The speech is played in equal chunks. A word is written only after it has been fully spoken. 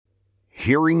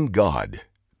Hearing God,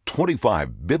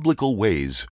 25 Biblical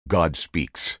Ways God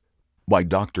Speaks, by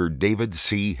Dr. David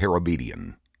C.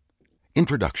 Harabedian.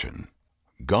 Introduction.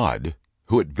 God,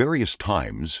 who at various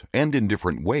times and in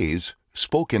different ways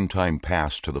spoke in time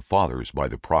past to the fathers by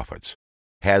the prophets,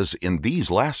 has in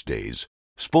these last days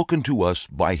spoken to us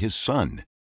by His Son,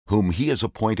 whom He has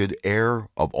appointed heir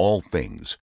of all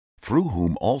things, through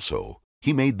whom also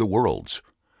He made the worlds.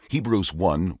 Hebrews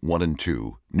 1:1 and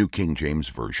 2, New King James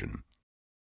Version.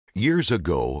 Years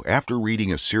ago, after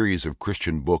reading a series of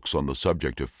Christian books on the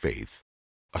subject of faith,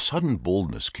 a sudden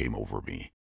boldness came over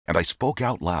me, and I spoke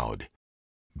out loud,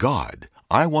 "God,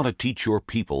 I want to teach your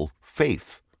people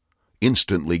faith."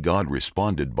 Instantly God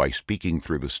responded by speaking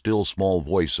through the still small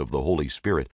voice of the Holy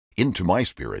Spirit into my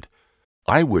spirit,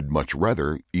 "I would much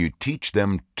rather you teach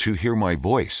them to hear my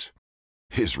voice."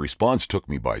 His response took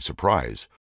me by surprise.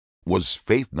 Was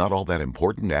faith not all that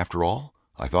important after all?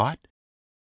 I thought.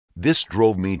 This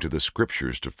drove me to the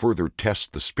Scriptures to further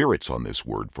test the spirits on this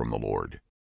word from the Lord.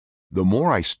 The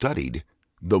more I studied,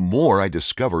 the more I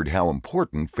discovered how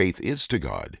important faith is to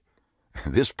God.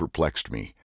 This perplexed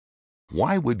me.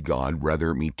 Why would God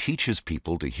rather me teach His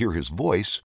people to hear His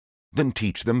voice than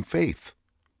teach them faith?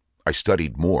 I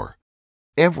studied more.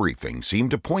 Everything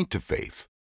seemed to point to faith.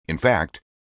 In fact,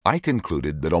 I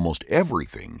concluded that almost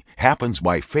everything happens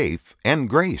by faith and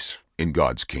grace in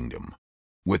God's kingdom.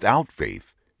 Without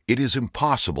faith, it is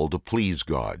impossible to please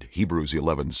God. Hebrews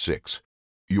 11:6.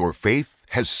 Your faith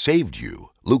has saved you.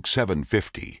 Luke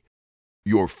 7:50.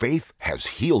 Your faith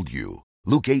has healed you.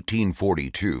 Luke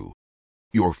 18:42.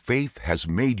 Your faith has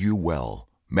made you well.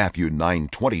 Matthew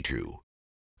 9:22.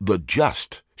 The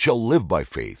just shall live by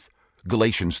faith.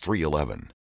 Galatians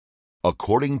 3:11.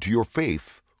 According to your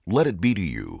faith, let it be to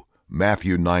you.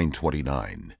 Matthew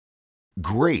 9:29.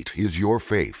 Great is your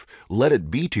faith. Let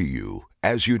it be to you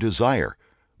as you desire.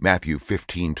 Matthew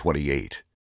 15:28.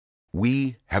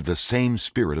 We have the same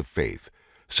spirit of faith.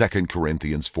 2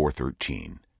 Corinthians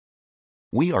 4:13.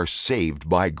 We are saved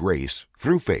by grace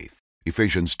through faith.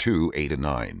 Ephesians 2:8 and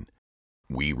 9.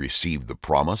 We receive the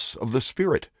promise of the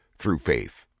Spirit through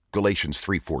faith. Galatians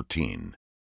 3:14.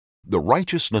 The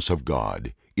righteousness of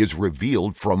God is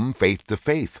revealed from faith to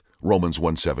faith. Romans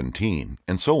 1:17,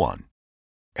 and so on.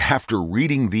 After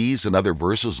reading these and other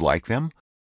verses like them,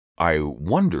 I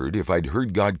wondered if I'd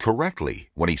heard God correctly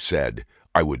when He said,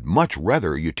 "I would much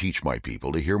rather you teach my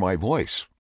people to hear my voice."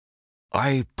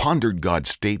 I pondered God's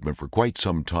statement for quite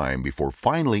some time before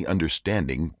finally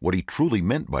understanding what He truly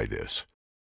meant by this.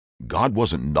 God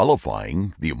wasn't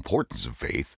nullifying the importance of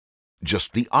faith.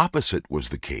 Just the opposite was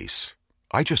the case.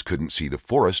 I just couldn't see the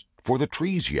forest for the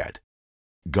trees yet.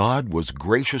 God was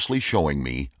graciously showing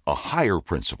me a higher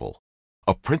principle,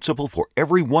 a principle for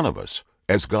every one of us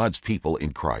as God's people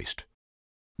in Christ.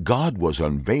 God was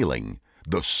unveiling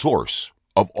the source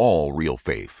of all real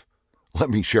faith. Let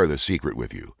me share the secret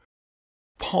with you.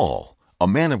 Paul, a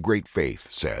man of great faith,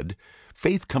 said,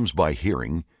 "Faith comes by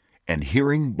hearing, and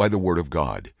hearing by the word of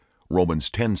God." Romans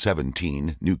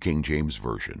 10:17, New King James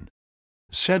Version.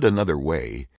 Said another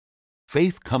way,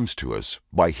 faith comes to us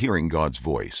by hearing God's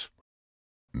voice.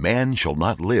 Man shall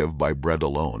not live by bread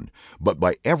alone, but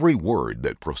by every word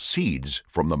that proceeds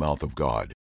from the mouth of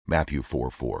God. Matthew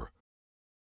 4:4.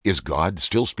 Is God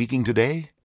still speaking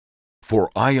today? For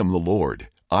I am the Lord,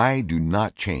 I do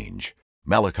not change.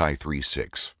 Malachi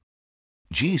 3:6.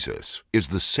 Jesus is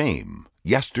the same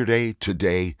yesterday,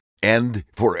 today, and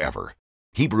forever.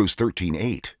 Hebrews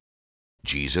 13:8.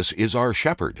 Jesus is our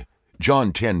shepherd.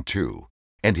 John 10:2.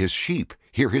 And His sheep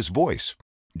hear His voice.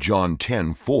 John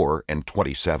 10:4 and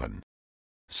 27.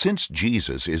 Since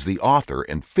Jesus is the author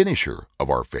and finisher of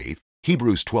our faith,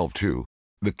 Hebrews 12:2,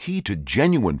 the key to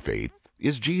genuine faith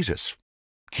is Jesus,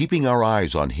 keeping our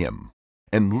eyes on Him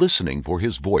and listening for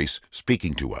His voice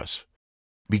speaking to us.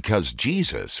 Because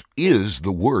Jesus is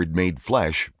the Word made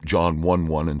flesh, John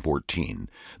 1:1 and 14,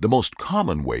 the most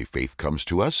common way faith comes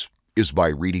to us is by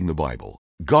reading the Bible,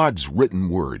 God's written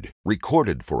Word,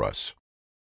 recorded for us.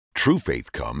 True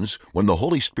faith comes when the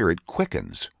Holy Spirit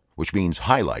quickens, which means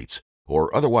highlights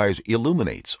or otherwise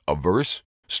illuminates a verse,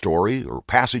 story, or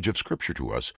passage of Scripture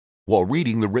to us while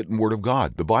reading the written Word of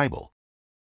God, the Bible.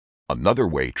 Another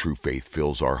way true faith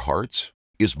fills our hearts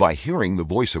is by hearing the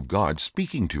voice of God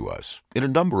speaking to us in a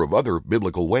number of other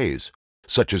biblical ways,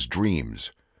 such as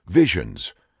dreams,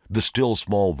 visions, the still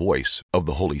small voice of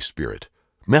the Holy Spirit,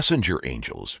 messenger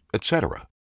angels, etc.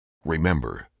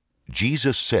 Remember,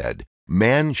 Jesus said,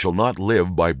 "Man shall not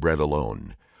live by bread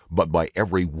alone, but by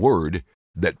every word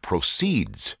that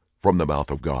proceeds from the mouth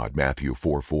of God." Matthew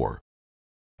 4:4.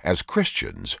 As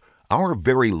Christians, our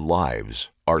very lives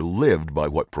are lived by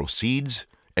what proceeds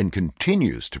and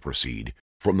continues to proceed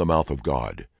from the mouth of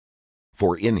God.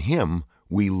 For in him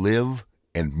we live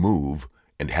and move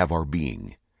and have our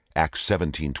being. Acts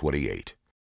 17:28.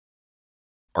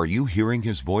 Are you hearing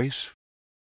his voice?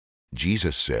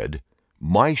 Jesus said,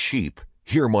 "My sheep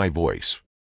hear my voice."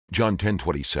 John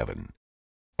 10:27.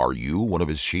 Are you one of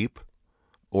his sheep?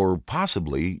 Or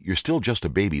possibly you're still just a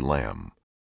baby lamb.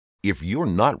 If you're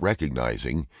not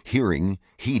recognizing, hearing,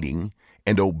 heeding,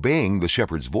 and obeying the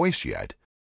shepherd's voice yet,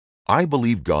 I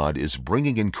believe God is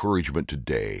bringing encouragement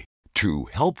today to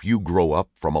help you grow up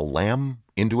from a lamb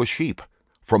into a sheep,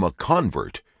 from a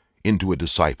convert into a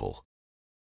disciple.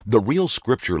 The real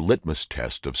scripture litmus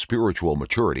test of spiritual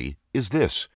maturity is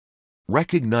this: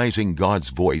 recognizing God's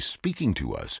voice speaking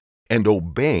to us and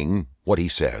obeying what he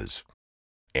says.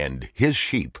 And his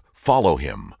sheep follow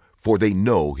him, for they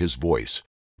know his voice.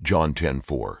 John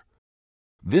 10:4.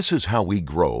 This is how we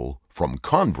grow from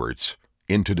converts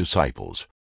into disciples,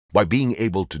 by being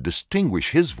able to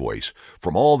distinguish his voice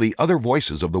from all the other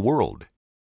voices of the world.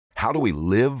 How do we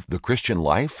live the Christian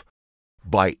life?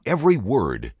 By every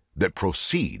word that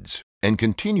proceeds and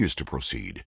continues to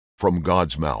proceed from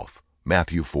God's mouth.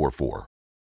 Matthew 4:4.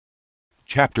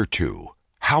 Chapter 2.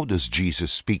 How does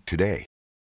Jesus speak today?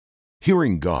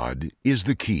 Hearing God is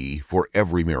the key for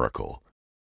every miracle.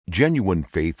 Genuine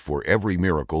faith for every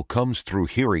miracle comes through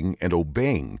hearing and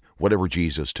obeying whatever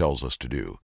Jesus tells us to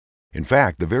do. In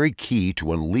fact, the very key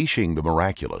to unleashing the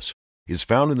miraculous is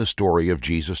found in the story of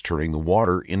Jesus turning the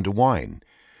water into wine.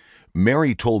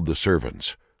 Mary told the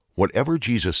servants, "Whatever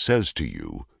Jesus says to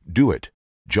you, do it."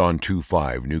 John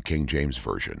 2:5, New King James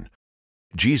Version.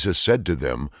 Jesus said to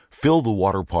them, "Fill the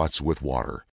water pots with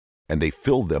water." And they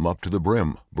filled them up to the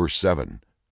brim. Verse 7.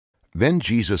 Then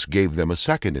Jesus gave them a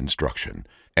second instruction,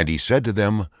 and he said to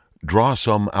them, "Draw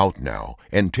some out now,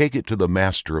 and take it to the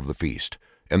master of the feast."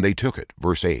 And they took it.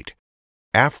 Verse 8.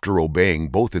 After obeying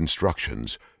both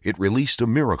instructions, it released a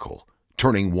miracle,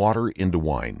 turning water into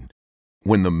wine.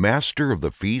 When the master of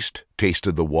the feast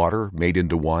tasted the water made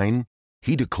into wine,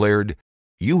 he declared,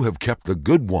 "You have kept the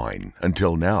good wine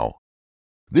until now."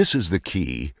 This is the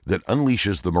key that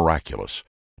unleashes the miraculous,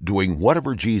 doing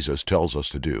whatever Jesus tells us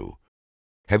to do.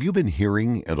 Have you been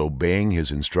hearing and obeying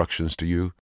his instructions to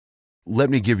you? Let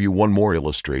me give you one more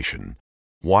illustration.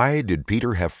 Why did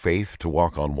Peter have faith to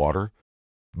walk on water?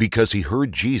 Because he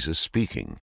heard Jesus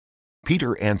speaking.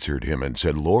 Peter answered him and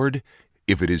said, "Lord,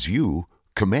 if it is you,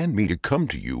 command me to come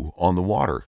to you on the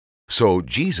water." So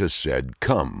Jesus said,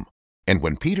 "Come." And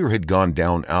when Peter had gone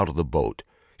down out of the boat,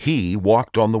 he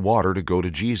walked on the water to go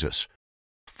to Jesus.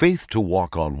 Faith to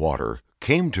walk on water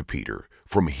came to Peter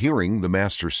from hearing the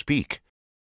Master speak.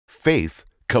 Faith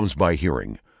comes by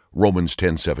hearing. Romans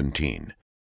 10:17.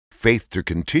 Faith to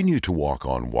continue to walk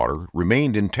on water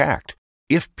remained intact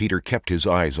if Peter kept his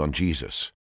eyes on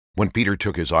Jesus. When Peter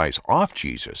took his eyes off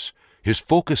Jesus, his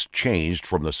focus changed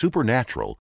from the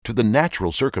supernatural to the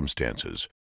natural circumstances,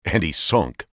 and he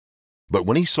sunk. But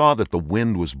when he saw that the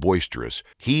wind was boisterous,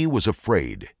 he was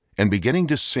afraid, and beginning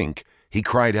to sink, he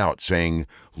cried out, saying,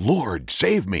 "Lord,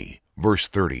 save me!" Verse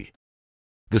 30.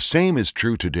 The same is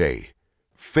true today.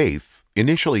 Faith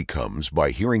initially comes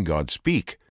by hearing God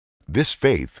speak. This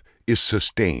faith is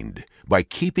sustained by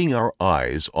keeping our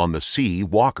eyes on the sea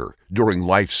walker during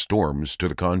life's storms to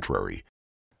the contrary.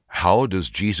 How does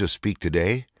Jesus speak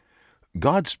today?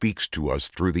 God speaks to us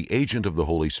through the agent of the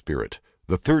Holy Spirit,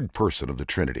 the third person of the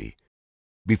Trinity.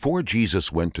 Before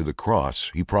Jesus went to the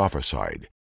cross, he prophesied,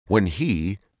 "When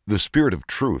he, the Spirit of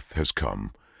truth, has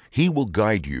come, he will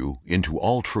guide you into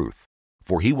all truth,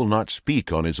 for he will not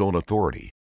speak on his own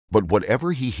authority, but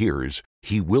whatever he hears,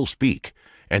 he will speak,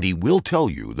 and he will tell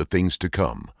you the things to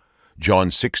come." John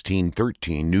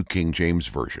 16:13, New King James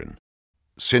Version.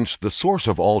 Since the source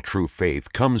of all true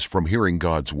faith comes from hearing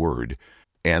God's Word,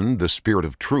 and the Spirit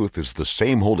of truth is the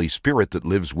same Holy Spirit that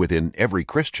lives within every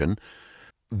Christian,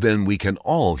 then we can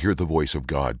all hear the voice of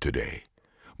God today.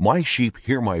 "My sheep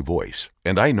hear my voice,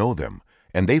 and I know them,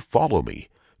 and they follow me."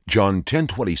 John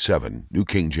 10:27, New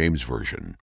King James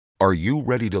Version. Are you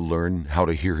ready to learn how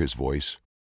to hear his voice?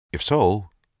 If so,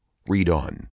 read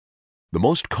on. The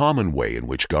most common way in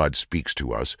which God speaks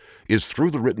to us is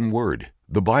through the written word,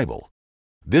 the Bible.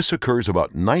 This occurs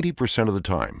about 90% of the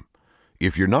time.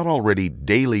 If you're not already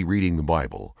daily reading the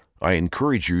Bible, I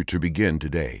encourage you to begin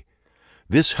today.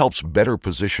 This helps better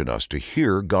position us to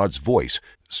hear God's voice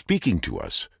speaking to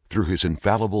us through his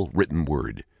infallible written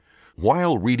word.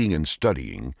 While reading and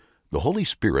studying, the Holy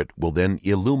Spirit will then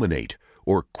illuminate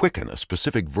or quicken a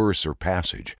specific verse or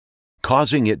passage,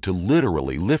 causing it to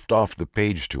literally lift off the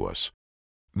page to us.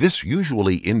 This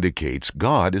usually indicates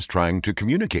God is trying to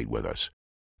communicate with us.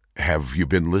 Have you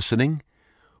been listening?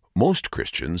 Most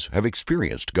Christians have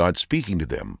experienced God speaking to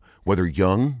them, whether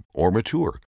young or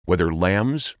mature, whether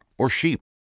lambs or sheep.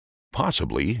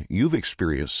 Possibly you've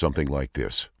experienced something like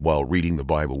this while reading the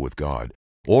Bible with God,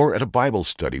 or at a Bible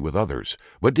study with others,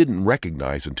 but didn't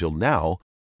recognize until now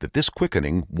that this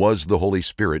quickening was the Holy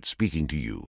Spirit speaking to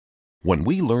you. When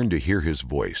we learn to hear His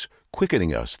voice,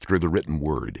 quickening us through the written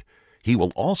Word, He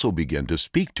will also begin to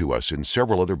speak to us in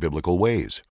several other biblical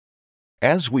ways.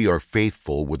 As we are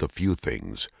faithful with a few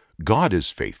things, God is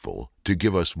faithful to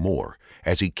give us more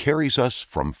as He carries us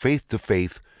from faith to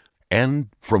faith and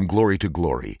from glory to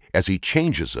glory as He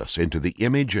changes us into the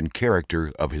image and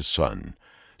character of His Son.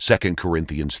 2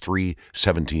 Corinthians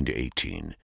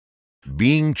 3:17-18.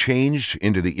 Being changed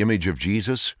into the image of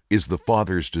Jesus is the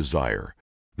Father's desire.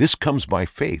 This comes by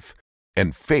faith,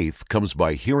 and faith comes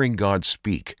by hearing God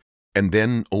speak and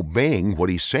then obeying what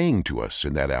He's saying to us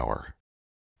in that hour.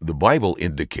 The Bible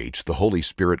indicates the Holy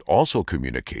Spirit also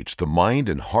communicates the mind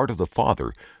and heart of the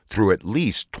Father through at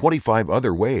least 25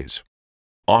 other ways.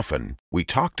 Often, we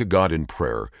talk to God in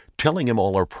prayer, telling Him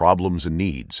all our problems and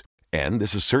needs, and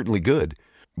this is certainly good.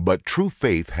 But true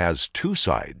faith has two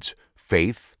sides,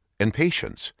 faith and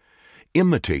patience.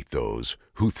 Imitate those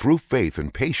who through faith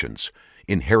and patience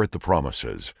inherit the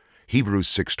promises. Hebrews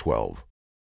 6:12.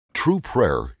 True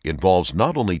prayer involves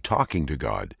not only talking to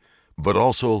God, but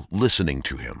also listening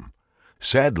to Him.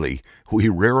 Sadly, we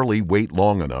rarely wait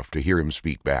long enough to hear Him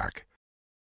speak back.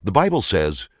 The Bible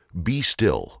says, "Be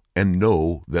still and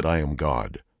know that I am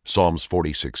God." Psalms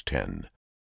 46:10.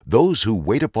 Those who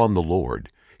wait upon the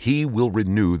Lord, He will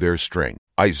renew their strength.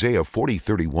 Isaiah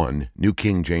 40:31, New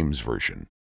King James Version.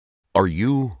 Are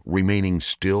you remaining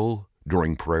still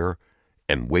during prayer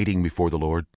and waiting before the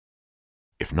Lord?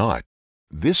 If not,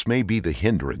 this may be the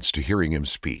hindrance to hearing Him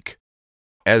speak.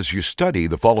 As you study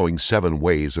the following 7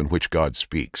 ways in which God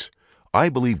speaks, I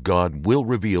believe God will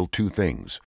reveal 2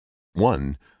 things.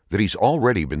 1, that He's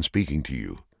already been speaking to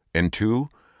you, and 2,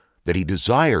 that He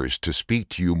desires to speak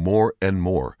to you more and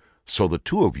more, so the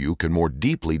 2 of you can more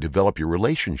deeply develop your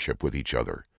relationship with each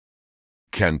other.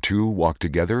 Can 2 walk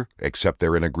together except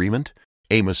they're in agreement?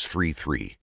 Amos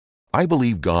 3:3. I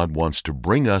believe God wants to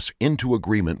bring us into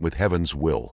agreement with heaven's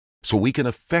will, so we can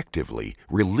effectively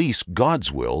release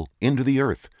God's will into the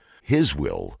earth. His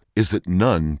will is that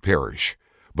none perish,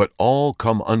 but all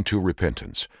come unto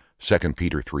repentance. 2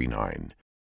 Peter 3:9.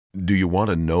 Do you want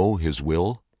to know His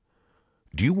will?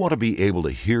 Do you want to be able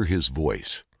to hear His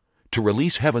voice, to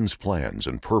release heaven's plans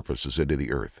and purposes into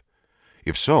the earth?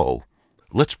 If so,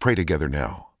 let's pray together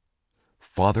now.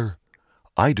 Father,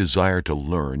 I desire to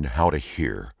learn how to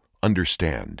hear,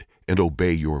 understand, and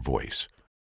obey your voice.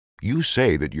 You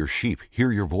say that your sheep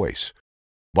hear your voice.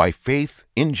 By faith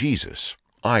in Jesus,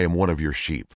 I am one of your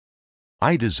sheep.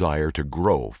 I desire to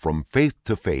grow from faith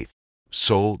to faith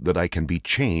so that I can be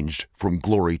changed from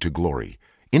glory to glory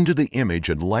into the image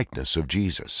and likeness of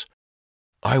Jesus.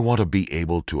 I want to be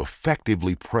able to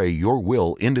effectively pray your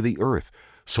will into the earth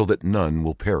so that none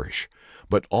will perish,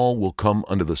 but all will come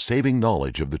under the saving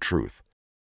knowledge of the truth.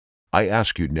 I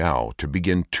ask you now to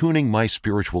begin tuning my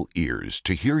spiritual ears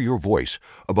to hear your voice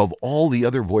above all the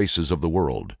other voices of the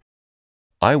world.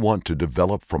 I want to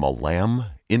develop from a lamb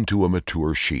into a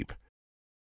mature sheep.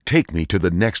 Take me to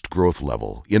the next growth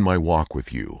level in my walk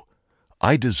with you.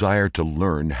 I desire to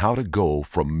learn how to go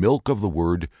from milk of the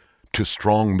Word to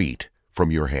strong meat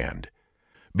from your hand.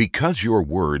 Because your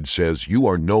Word says you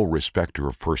are no respecter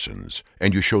of persons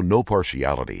and you show no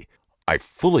partiality, I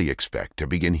fully expect to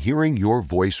begin hearing your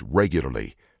voice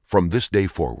regularly from this day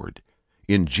forward.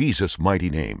 In Jesus' mighty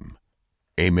name,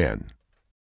 amen.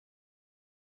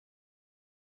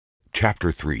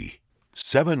 Chapter 3.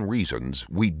 7 reasons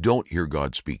we don't hear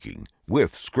God speaking,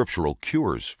 with scriptural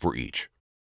cures for each.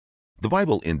 The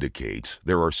Bible indicates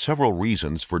there are several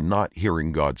reasons for not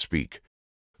hearing God speak.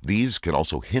 These can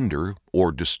also hinder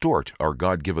or distort our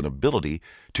God-given ability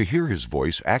to hear His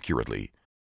voice accurately.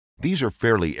 These are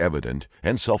fairly evident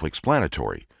and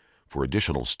self-explanatory. For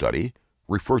additional study,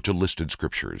 refer to listed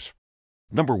scriptures.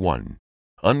 Number 1.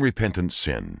 Unrepentant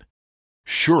sin.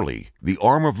 Surely the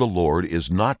arm of the Lord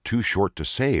is not too short to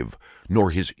save,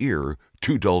 nor His ear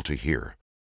too dull to hear.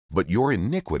 But your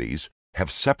iniquities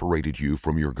have separated you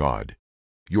from your God.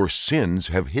 Your sins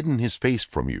have hidden His face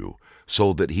from you,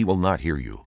 so that He will not hear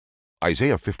you.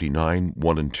 Isaiah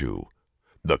 59:1-2.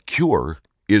 The cure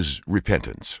is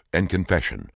repentance and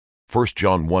confession. 1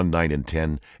 John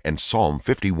 1:9-10 and Psalm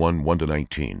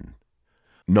 51:1-19.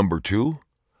 Number 2.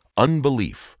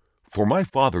 Unbelief. For my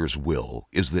Father's will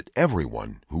is that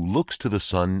everyone who looks to the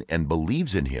Son and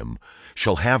believes in Him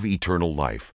shall have eternal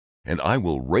life, and I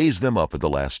will raise them up at the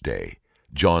last day.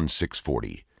 John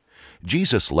 6:40.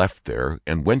 Jesus left there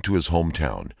and went to his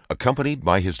hometown, accompanied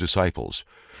by his disciples.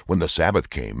 When the Sabbath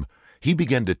came, he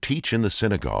began to teach in the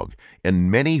synagogue,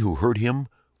 and many who heard him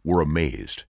were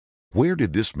amazed. "Where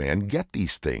did this man get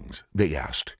these things?" they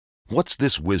asked. "What's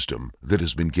this wisdom that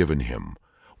has been given him?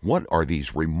 What are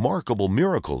these remarkable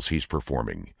miracles he's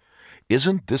performing?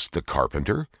 Isn't this the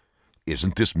carpenter?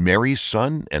 Isn't this Mary's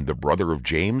son and the brother of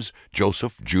James,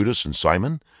 Joseph, Judas, and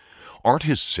Simon? Aren't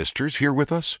his sisters here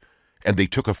with us?" And they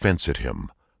took offense at him.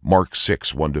 Mark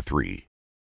 6, 1-3.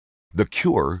 The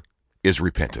cure is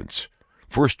repentance.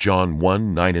 1 John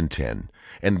 1, 9 and 10,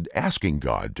 and asking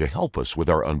God to help us with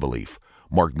our unbelief.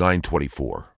 Mark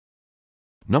 9:24.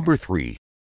 Number 3,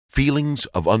 feelings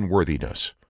of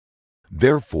unworthiness.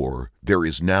 Therefore, there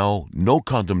is now no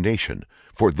condemnation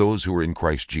for those who are in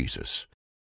Christ Jesus.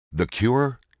 The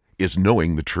cure is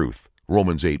knowing the truth.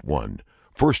 Romans 8:1,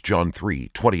 1 John 3,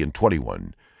 20 and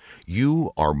 21.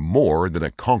 You are more than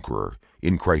a conqueror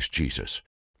in Christ Jesus.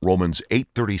 Romans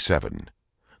 8:37.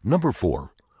 Number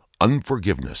 4,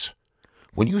 unforgiveness.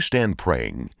 When you stand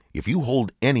praying, if you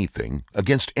hold anything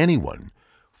against anyone,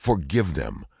 forgive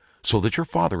them, so that your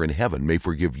Father in heaven may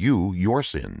forgive you your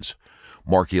sins.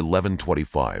 Mark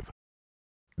 11:25.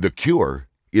 The cure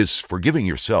is forgiving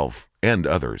yourself and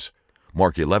others.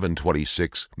 Mark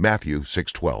 11:26, Matthew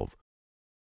 6:12.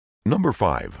 Number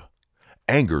 5,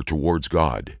 anger towards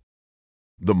God.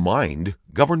 The mind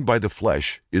governed by the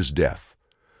flesh is death,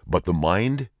 but the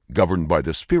mind governed by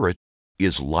the Spirit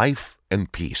is life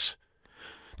and peace.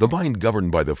 The mind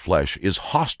governed by the flesh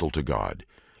is hostile to God.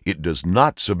 It does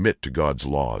not submit to God's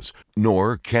laws,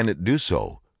 nor can it do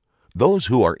so. Those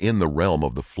who are in the realm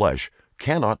of the flesh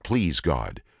cannot please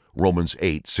God. Romans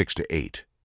 8, 6-8.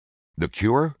 The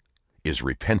cure is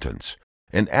repentance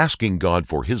and asking God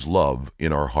for His love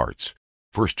in our hearts.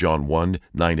 1 John 1,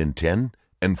 9 and 10,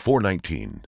 and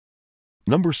 4:19.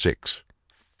 Number 6,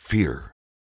 fear.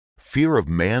 Fear of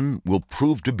man will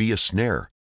prove to be a snare,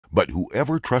 but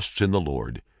whoever trusts in the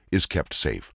Lord is kept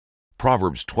safe.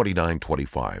 Proverbs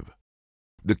 29:25.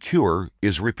 The cure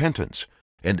is repentance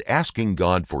and asking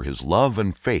God for His love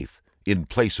and faith in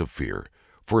place of fear.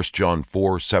 1 John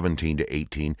 4,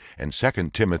 17-18 and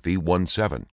 2 Timothy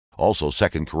 1:7. Also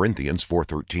 2 Corinthians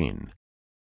 4:13.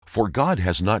 For God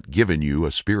has not given you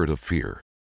a spirit of fear,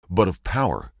 but of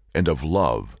power and of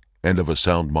love and of a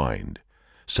sound mind.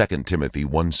 2 Timothy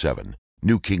 1:7,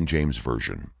 New King James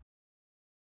Version.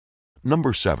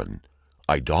 Number 7,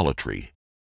 idolatry.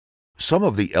 Some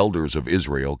of the elders of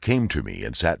Israel came to me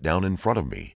and sat down in front of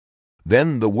me.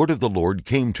 Then the word of the Lord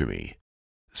came to me.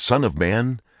 Son of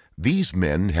man, these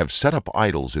men have set up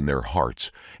idols in their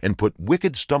hearts and put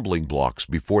wicked stumbling blocks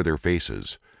before their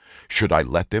faces. Should I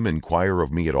let them inquire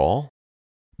of me at all?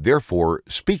 Therefore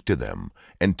speak to them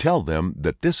and tell them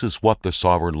that this is what the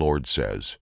sovereign Lord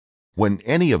says. When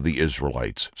any of the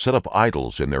Israelites set up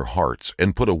idols in their hearts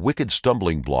and put a wicked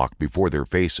stumbling block before their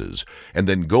faces, and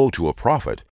then go to a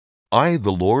prophet, I,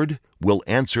 the Lord, will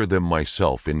answer them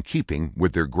myself in keeping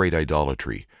with their great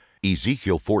idolatry.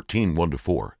 Ezekiel 14,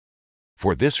 1-4.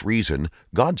 For this reason,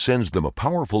 God sends them a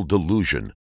powerful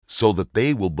delusion, so that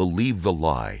they will believe the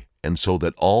lie, and so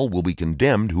that all will be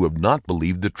condemned who have not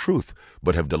believed the truth,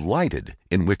 but have delighted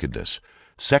in wickedness.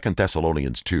 2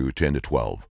 Thessalonians 2,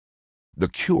 10-12. The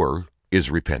cure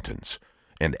is repentance,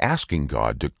 and asking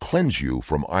God to cleanse you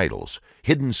from idols,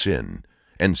 hidden sin,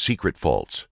 and secret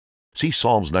faults. See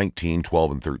Psalms 19,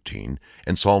 12 and 13,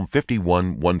 and Psalm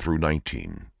 51,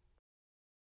 1-19.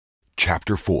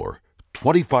 Chapter 4,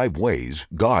 25 Ways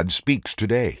God Speaks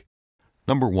Today.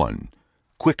 Number 1,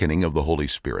 quickening of the Holy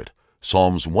Spirit.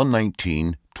 Psalms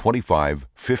 119, 25,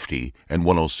 50, and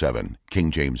 107,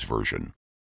 King James Version.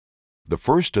 The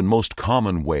first and most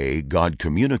common way God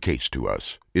communicates to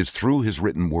us is through His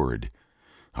written Word.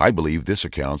 I believe this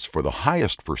accounts for the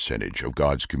highest percentage of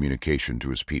God's communication to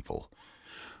His people.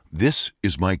 This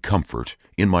is my comfort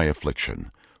in my affliction,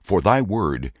 for Thy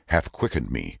word hath quickened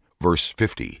me. Verse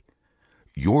 50.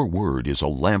 Your word is a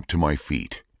lamp to my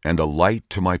feet, and a light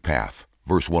to my path.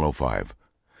 Verse 105.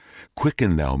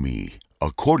 Quicken Thou me,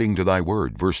 according to Thy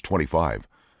word. Verse 25.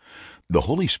 The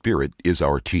Holy Spirit is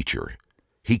our teacher.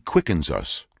 He quickens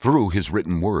us through His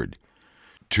written word.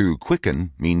 To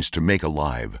quicken means to make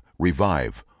alive,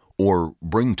 revive, or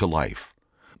bring to life.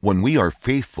 When we are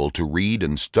faithful to read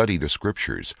and study the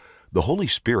Scriptures, the Holy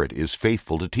Spirit is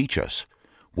faithful to teach us.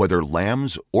 Whether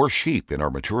lambs or sheep in our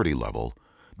maturity level,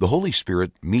 the Holy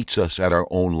Spirit meets us at our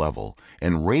own level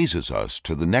and raises us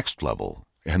to the next level,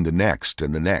 and the next,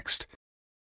 and the next.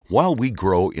 While we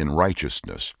grow in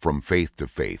righteousness from faith to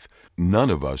faith, none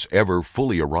of us ever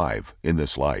fully arrive in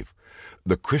this life.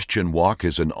 The Christian walk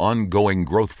is an ongoing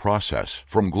growth process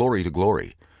from glory to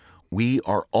glory. We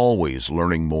are always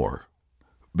learning more.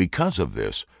 Because of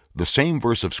this, the same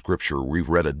verse of Scripture we've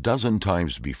read a dozen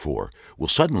times before will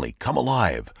suddenly come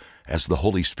alive as the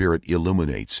Holy Spirit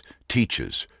illuminates,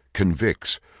 teaches,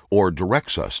 convicts, or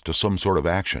directs us to some sort of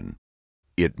action.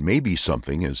 It may be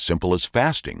something as simple as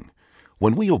fasting.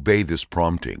 When we obey this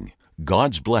prompting,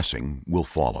 God's blessing will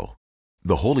follow.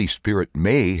 The Holy Spirit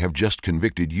may have just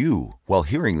convicted you while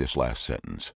hearing this last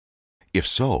sentence. If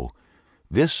so,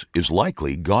 this is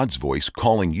likely God's voice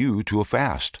calling you to a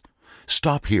fast.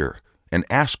 Stop here and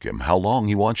ask Him how long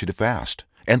He wants you to fast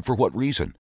and for what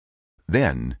reason.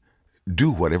 Then, do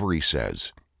whatever He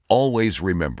says. Always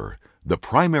remember, the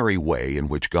primary way in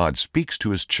which God speaks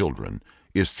to His children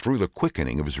is through the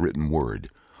quickening of His written word.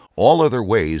 All other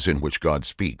ways in which God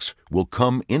speaks will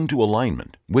come into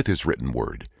alignment with His written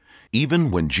word.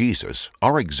 Even when Jesus,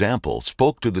 our example,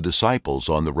 spoke to the disciples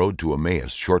on the road to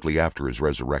Emmaus shortly after His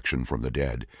resurrection from the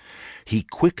dead, He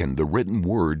quickened the written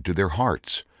word to their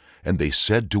hearts, and they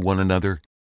said to one another,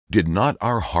 "Did not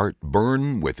our heart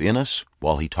burn within us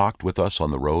while He talked with us on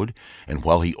the road, and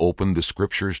while He opened the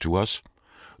Scriptures to us?"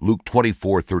 Luke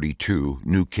 24:32,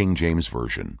 New King James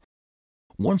Version.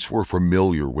 Once we're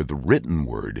familiar with the written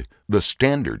word, the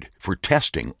standard for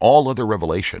testing all other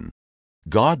revelation,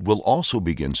 God will also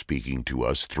begin speaking to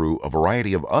us through a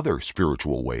variety of other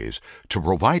spiritual ways to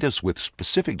provide us with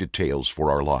specific details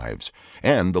for our lives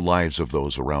and the lives of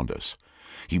those around us.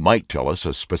 He might tell us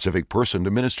a specific person to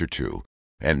minister to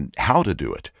and how to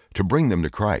do it to bring them to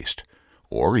Christ.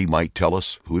 Or He might tell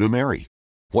us who to marry,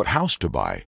 what house to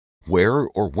buy, where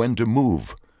or when to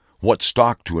move, what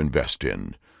stock to invest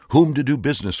in, whom to do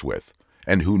business with,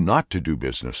 and who not to do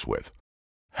business with,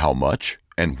 how much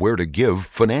and where to give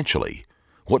financially,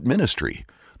 what ministry,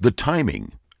 the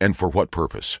timing, and for what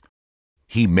purpose.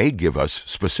 He may give us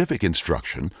specific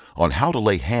instruction on how to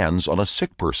lay hands on a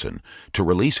sick person to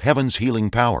release heaven's healing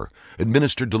power,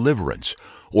 administer deliverance,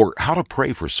 or how to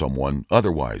pray for someone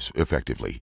otherwise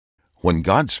effectively. When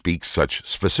God speaks such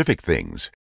specific things,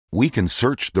 we can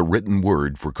search the written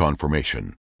word for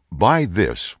confirmation. By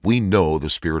this we know the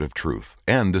spirit of truth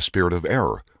and the spirit of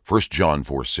error, 1 John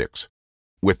 4:6.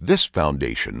 With this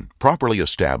foundation properly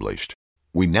established,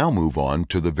 we now move on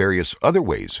to the various other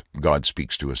ways God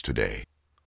speaks to us today.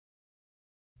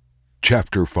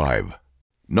 Chapter 5.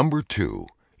 Number 2.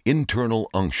 Internal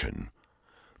unction.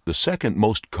 The second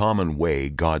most common way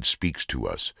God speaks to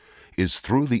us is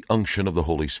through the unction of the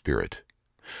Holy Spirit.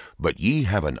 But ye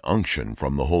have an unction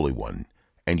from the Holy One,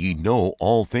 and ye know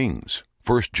all things.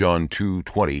 1 John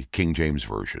 2:20, King James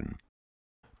Version.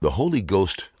 The Holy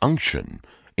Ghost unction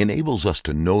enables us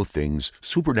to know things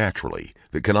supernaturally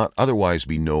that cannot otherwise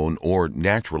be known or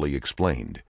naturally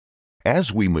explained.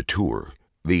 As we mature,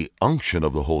 the unction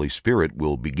of the Holy Spirit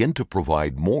will begin to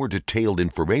provide more detailed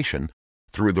information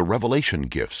through the revelation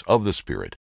gifts of the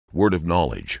Spirit, word of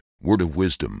knowledge, word of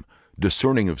wisdom,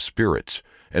 discerning of spirits,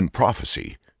 and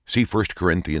prophecy. See 1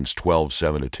 Corinthians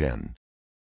 12:7-10.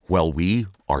 While we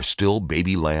are still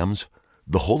baby lambs,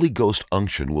 the Holy Ghost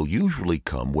unction will usually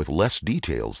come with less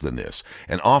details than this,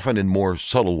 and often in more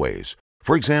subtle ways.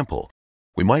 For example,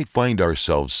 we might find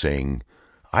ourselves saying,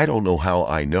 "I don't know how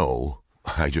I know,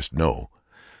 I just know."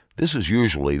 This is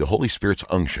usually the Holy Spirit's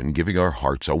unction giving our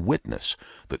hearts a witness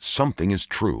that something is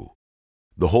true.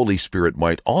 The Holy Spirit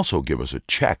might also give us a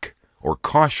check or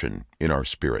caution in our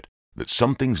spirit that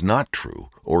something's not true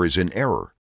or is in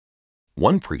error.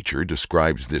 One preacher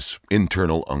describes this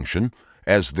internal unction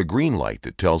as the green light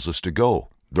that tells us to go,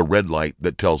 the red light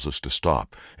that tells us to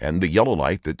stop, and the yellow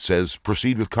light that says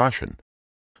proceed with caution.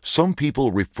 Some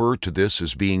people refer to this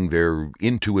as being their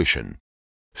intuition.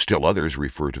 Still others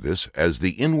refer to this as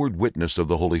the inward witness of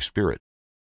the Holy Spirit.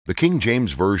 The King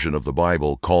James Version of the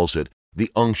Bible calls it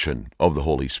the unction of the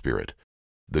Holy Spirit.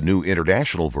 The New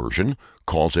International Version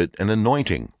calls it an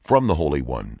anointing from the Holy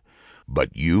One.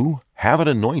 But you have an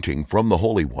anointing from the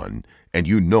Holy One, and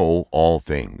you know all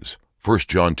things. 1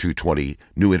 John 2:20,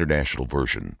 New International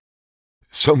Version.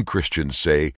 Some Christians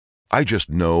say, "I just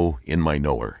know in my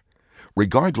knower."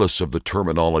 Regardless of the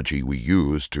terminology we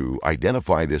use to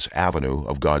identify this avenue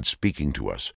of God speaking to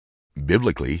us,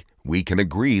 biblically, we can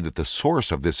agree that the source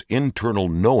of this internal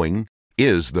knowing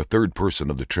is the third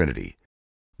person of the Trinity.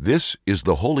 This is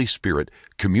the Holy Spirit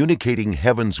communicating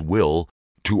heaven's will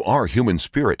to our human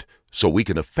spirit so we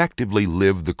can effectively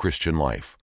live the Christian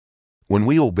life. When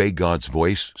we obey God's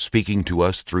voice speaking to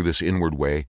us through this inward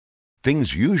way,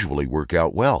 things usually work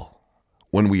out well.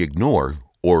 When we ignore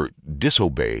or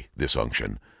disobey this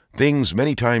unction, things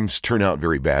many times turn out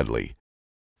very badly.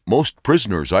 Most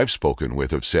prisoners I've spoken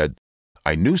with have said,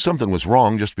 I knew something was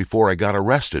wrong just before I got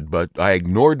arrested, but I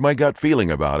ignored my gut feeling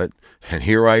about it, and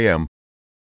here I am.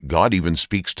 God even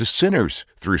speaks to sinners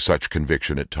through such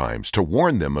conviction at times to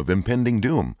warn them of impending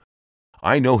doom.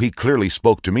 I know He clearly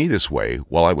spoke to me this way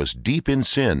while I was deep in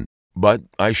sin, but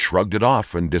I shrugged it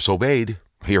off and disobeyed.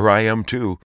 Here I am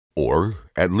too. Or,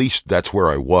 at least that's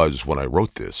where I was when I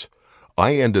wrote this.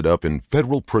 I ended up in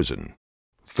federal prison.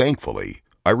 Thankfully,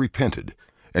 I repented,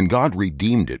 and God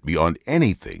redeemed it beyond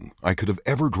anything I could have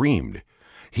ever dreamed.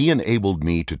 He enabled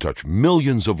me to touch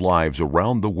millions of lives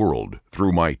around the world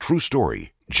through my true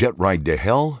story, Jet Ride to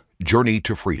Hell, Journey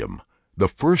to Freedom, the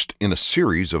first in a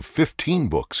series of 15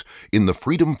 books in the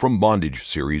Freedom from Bondage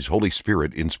series Holy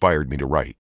Spirit inspired me to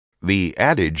write. The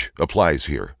adage applies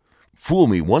here. Fool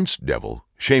me once, devil,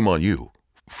 shame on you.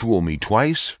 Fool me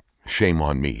twice, shame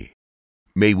on me.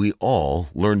 May we all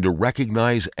learn to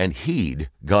recognize and heed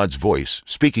God's voice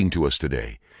speaking to us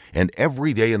today and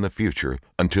every day in the future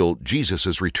until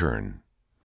Jesus' return.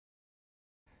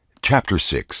 Chapter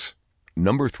 6,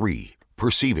 Number 3,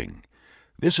 Perceiving.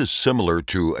 This is similar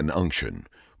to an unction,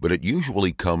 but it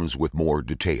usually comes with more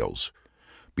details.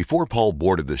 Before Paul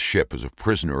boarded the ship as a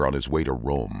prisoner on his way to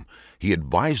Rome, he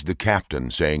advised the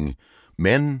captain, saying,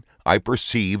 "Men, I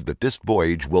perceive that this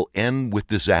voyage will end with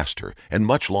disaster and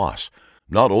much loss,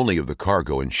 not only of the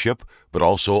cargo and ship, but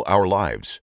also our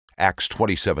lives." Acts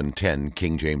 27:10,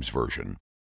 King James Version.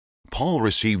 Paul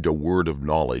received a word of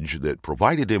knowledge that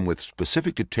provided him with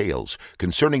specific details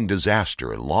concerning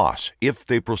disaster and loss if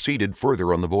they proceeded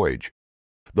further on the voyage.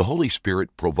 The Holy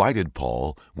Spirit provided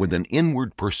Paul with an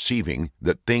inward perceiving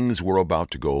that things were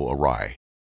about to go awry.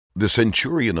 The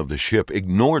centurion of the ship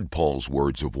ignored Paul's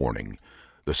words of warning.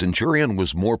 The centurion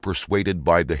was more persuaded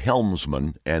by the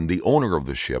helmsman and the owner of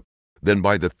the ship than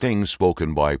by the things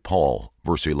spoken by Paul.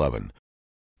 Verse 11.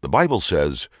 The Bible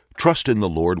says, "Trust in the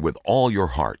Lord with all your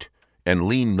heart, and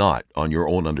lean not on your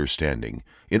own understanding.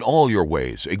 In all your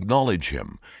ways acknowledge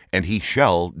Him, and He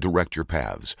shall direct your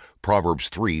paths." Proverbs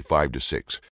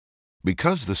 3:5-6.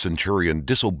 Because the centurion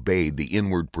disobeyed the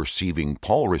inward perceiving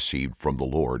Paul received from the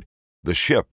Lord, the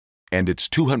ship and its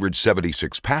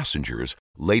 276 passengers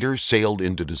later sailed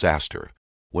into disaster.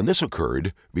 When this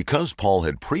occurred, because Paul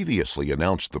had previously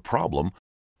announced the problem,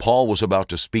 Paul was about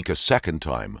to speak a second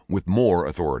time with more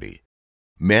authority.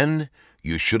 "Men,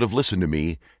 you should have listened to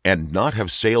me and not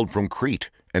have sailed from Crete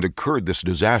and incurred this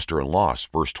disaster and loss."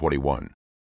 Verse 21.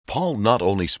 Paul not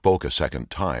only spoke a second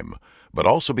time, but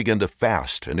also began to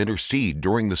fast and intercede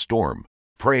during the storm,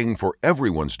 praying for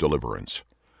everyone's deliverance.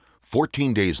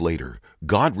 14 days later,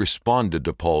 God responded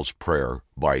to Paul's prayer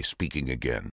by speaking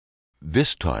again.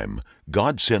 This time,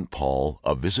 God sent Paul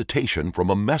a visitation from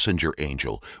a messenger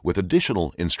angel with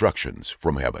additional instructions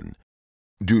from heaven.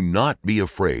 "Do not be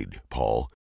afraid,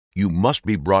 Paul. You must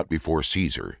be brought before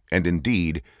Caesar, and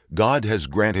indeed, God has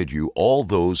granted you all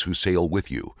those who sail with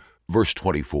you." Verse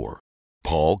 24.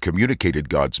 Paul communicated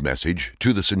God's message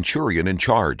to the centurion in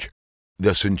charge.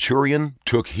 The centurion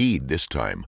took heed this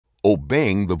time,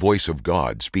 obeying the voice of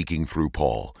God speaking through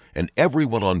Paul, and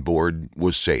everyone on board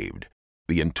was saved.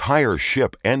 The entire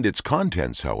ship and its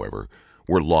contents, however,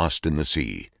 were lost in the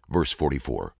sea. Verse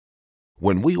 44.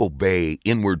 When we obey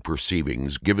inward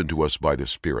perceivings given to us by the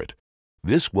Spirit,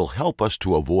 this will help us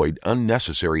to avoid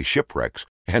unnecessary shipwrecks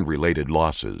and related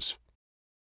losses.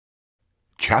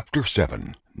 Chapter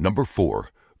 7, Number 4,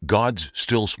 God's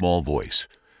Still Small Voice.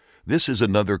 This is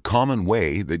another common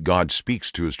way that God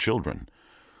speaks to His children.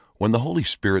 When the Holy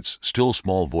Spirit's still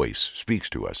small voice speaks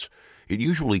to us, it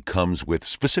usually comes with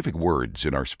specific words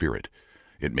in our spirit.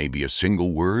 It may be a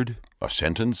single word, a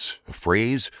sentence, a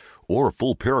phrase, or a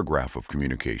full paragraph of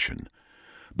communication.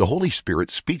 The Holy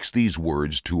Spirit speaks these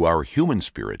words to our human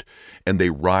spirit, and they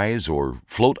rise or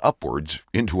float upwards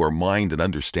into our mind and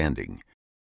understanding.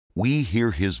 We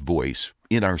hear His voice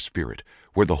in our spirit,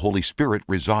 where the Holy Spirit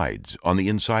resides on the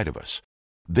inside of us.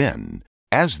 Then,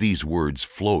 as these words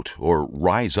float or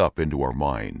rise up into our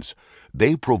minds,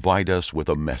 they provide us with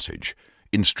a message,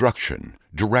 instruction,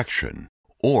 direction,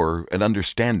 or an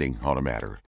understanding on a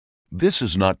matter. This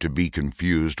is not to be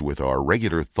confused with our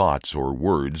regular thoughts or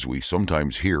words we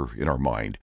sometimes hear in our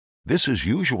mind. This is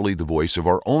usually the voice of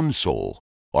our own soul,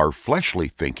 our fleshly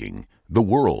thinking, the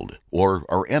world, or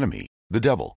our enemy, the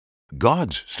devil.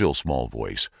 God's still small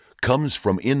voice comes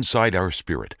from inside our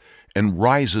spirit and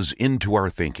rises into our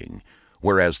thinking,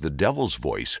 whereas the devil's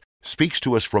voice speaks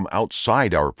to us from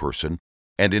outside our person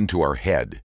and into our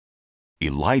head.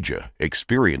 Elijah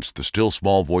experienced the still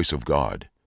small voice of God,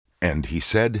 and he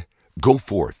said, "Go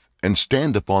forth and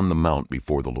stand upon the mount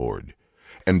before the Lord."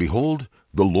 And behold,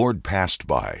 the Lord passed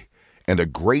by, and a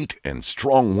great and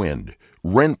strong wind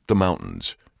rent the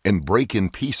mountains, and break in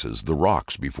pieces the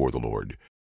rocks before the Lord.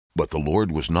 But the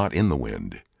Lord was not in the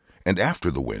wind. And after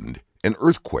the wind, an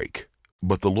earthquake.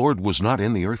 But the Lord was not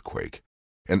in the earthquake.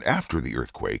 And after the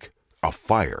earthquake, a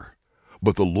fire.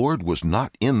 But the Lord was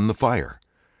not in the fire.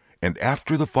 And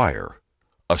after the fire,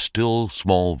 a still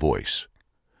small voice.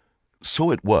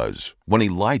 So it was, when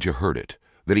Elijah heard it,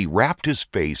 that he wrapped his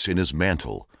face in his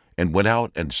mantle, and went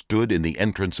out and stood in the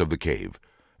entrance of the cave.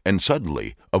 And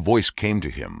suddenly a voice came to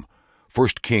him. 1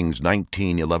 Kings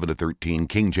 19:11-13,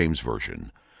 King James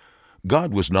Version.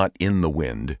 God was not in the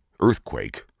wind,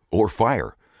 earthquake, or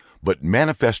fire, but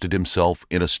manifested himself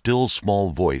in a still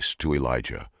small voice to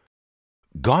Elijah.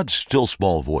 God's still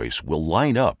small voice will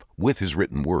line up with his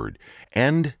written word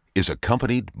and is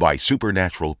accompanied by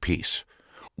supernatural peace.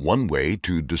 One way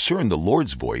to discern the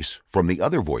Lord's voice from the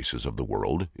other voices of the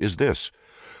world is this: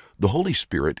 the Holy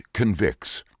Spirit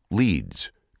convicts,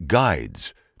 leads,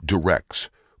 guides, directs,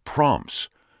 prompts,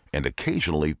 and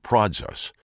occasionally prods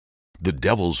us. The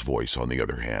devil's voice, on the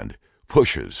other hand,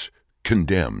 pushes,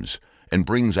 condemns, and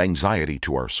brings anxiety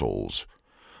to our souls.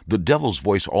 The devil's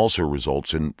voice also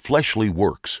results in fleshly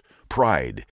works,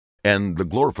 pride, and the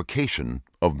glorification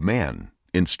of man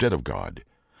instead of God.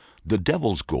 The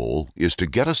devil's goal is to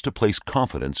get us to place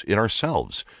confidence in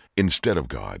ourselves instead of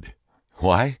God.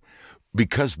 Why?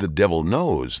 Because the devil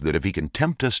knows that if he can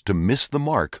tempt us to miss the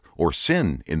mark or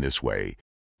sin in this way,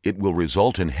 it will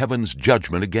result in heaven's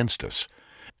judgment against us.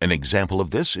 An example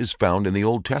of this is found in the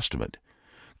Old Testament.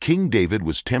 King David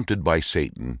was tempted by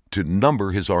Satan to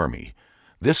number his army.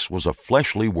 This was a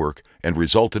fleshly work and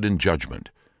resulted in judgment.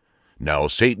 Now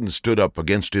Satan stood up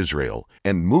against Israel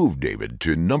and moved David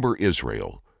to number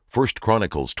Israel. 1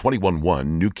 Chronicles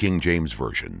 21:1, New King James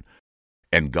Version.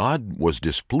 And God was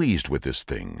displeased with this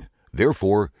thing.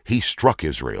 Therefore he struck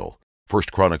Israel. 1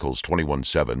 Chronicles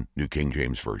 21:7, New King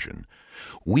James Version.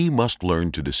 We must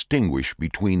learn to distinguish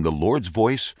between the Lord's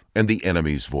voice and the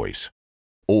enemy's voice.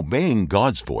 Obeying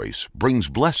God's voice brings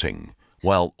blessing,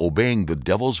 while obeying the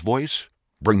devil's voice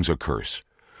brings a curse.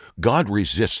 God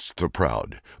resists the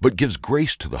proud, but gives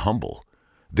grace to the humble.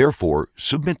 Therefore,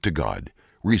 submit to God,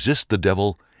 resist the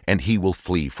devil, and he will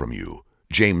flee from you.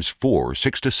 James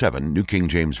 4:6-7, New King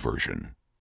James Version.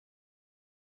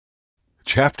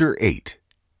 Chapter 8.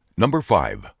 Number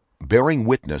 5. Bearing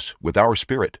witness with our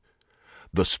spirit.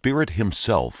 The Spirit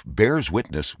himself bears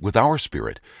witness with our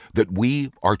spirit that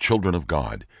we are children of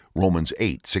God. Romans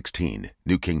 8:16,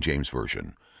 New King James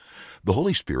Version. The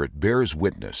Holy Spirit bears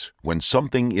witness when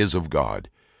something is of God.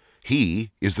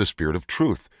 He is the Spirit of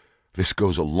truth. This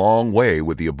goes a long way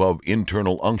with the above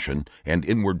internal unction and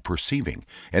inward perceiving,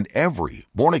 and every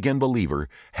born-again believer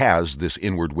has this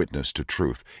inward witness to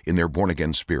truth in their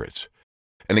born-again spirits.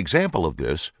 An example of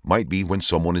this might be when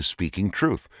someone is speaking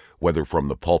truth, whether from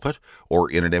the pulpit or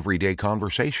in an everyday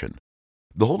conversation.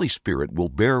 The Holy Spirit will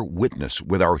bear witness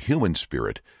with our human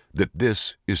spirit that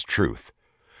this is truth.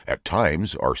 At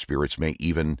times, our spirits may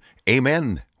even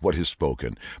amen what is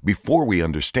spoken before we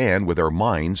understand with our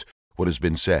minds what has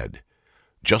been said.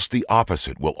 Just the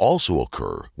opposite will also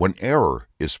occur when error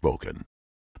is spoken.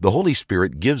 The Holy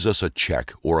Spirit gives us a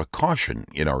check or a caution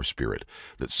in our spirit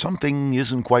that something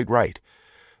isn't quite right.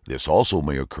 This also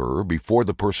may occur before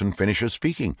the person finishes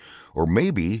speaking, or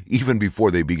maybe even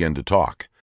before they begin to talk.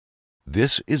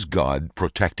 This is God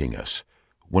protecting us.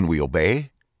 When we obey,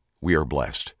 we are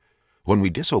blessed. When we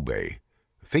disobey,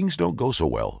 things don't go so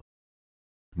well.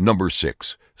 Number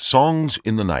 6. Songs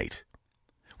in the night.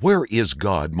 Where is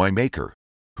God, my Maker,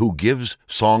 who gives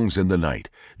songs in the night?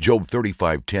 Job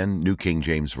 35:10, New King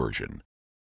James Version.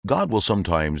 God will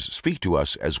sometimes speak to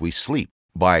us as we sleep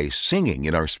by singing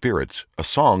in our spirits a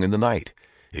song in the night.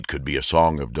 It could be a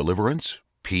song of deliverance,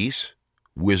 peace,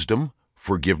 wisdom,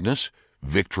 forgiveness,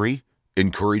 victory,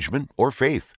 encouragement, or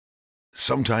faith.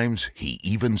 Sometimes he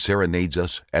even serenades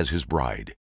us as his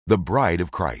bride, the bride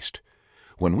of Christ.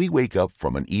 When we wake up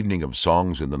from an evening of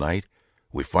songs in the night,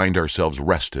 we find ourselves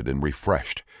rested and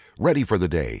refreshed, ready for the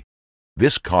day.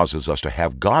 This causes us to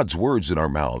have God's words in our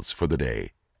mouths for the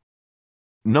day.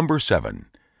 Number 7.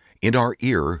 In our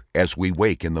ear as we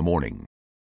wake in the morning.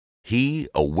 He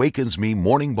awakens me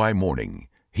morning by morning.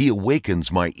 He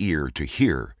awakens my ear to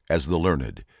hear as the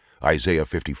learned. Isaiah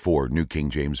 54, New King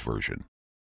James Version.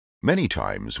 Many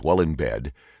times, while in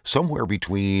bed, somewhere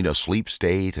between a sleep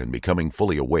state and becoming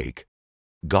fully awake,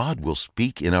 God will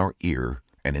speak in our ear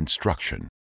an instruction,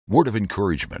 word of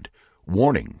encouragement,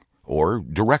 warning, or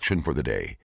direction for the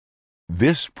day.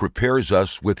 This prepares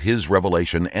us with his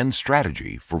revelation and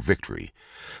strategy for victory.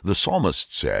 The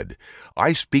psalmist said,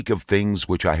 I speak of things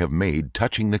which I have made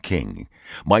touching the king.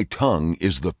 My tongue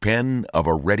is the pen of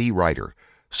a ready writer.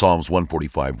 Psalms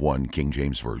 145:1, King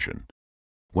James Version.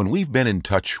 When we've been in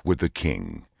touch with the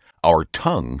King, our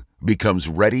tongue becomes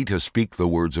ready to speak the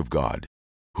words of God.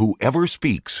 Whoever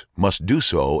speaks must do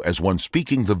so as one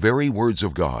speaking the very words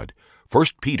of God.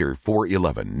 1 Peter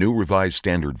 4:11, New Revised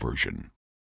Standard Version.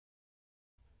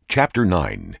 Chapter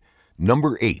 9,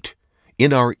 Number 8,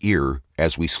 In Our Ear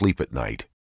as We Sleep at Night.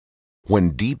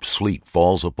 When deep sleep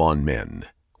falls upon men,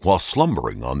 while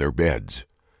slumbering on their beds,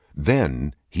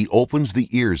 then he opens the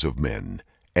ears of men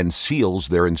and seals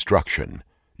their instruction.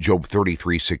 Job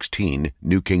 33:16,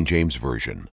 New King James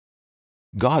Version.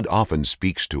 God often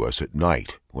speaks to us at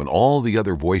night when all the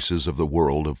other voices of the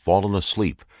world have fallen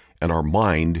asleep and our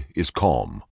mind is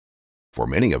calm. For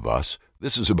many of us,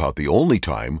 this is about the only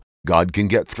time God can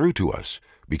get through to us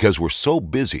because we're so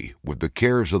busy with the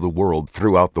cares of the world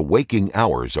throughout the waking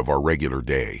hours of our regular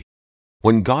day.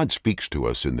 When God speaks to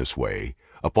us in this way,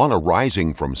 upon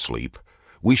arising from sleep,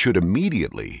 we should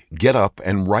immediately get up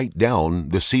and write down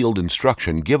the sealed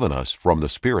instruction given us from the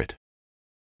Spirit.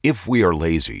 If we are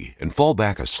lazy and fall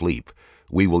back asleep,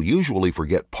 we will usually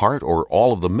forget part or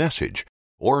all of the message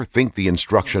or think the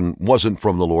instruction wasn't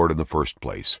from the Lord in the first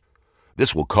place.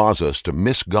 This will cause us to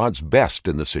miss God's best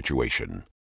in the situation.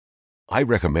 I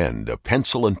recommend a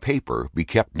pencil and paper be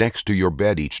kept next to your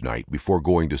bed each night before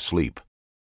going to sleep.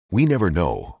 We never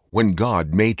know when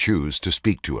God may choose to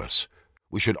speak to us.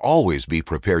 We should always be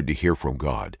prepared to hear from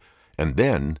God. And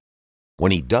then,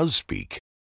 when He does speak,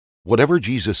 whatever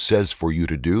Jesus says for you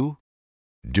to do,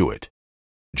 do it.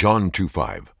 John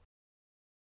 2:5.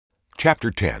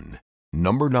 Chapter 10,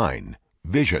 Number 9,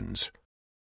 Visions.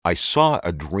 I saw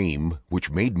a dream which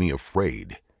made me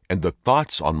afraid, and the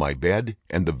thoughts on my bed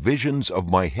and the visions of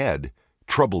my head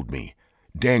troubled me.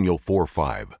 Daniel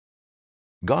 4:5.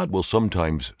 God will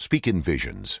sometimes speak in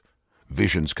visions.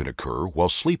 Visions can occur while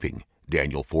sleeping.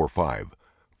 Daniel 4:5.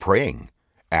 Praying.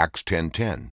 Acts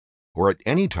 10:10. Or at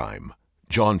any time.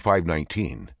 John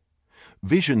 5:19.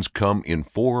 Visions come in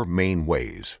four main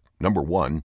ways. Number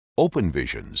 1, open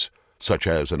visions, such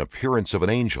as an appearance of an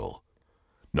angel.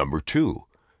 Number 2,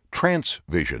 trance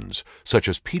visions, such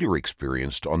as Peter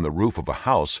experienced on the roof of a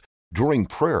house during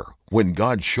prayer when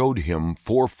God showed him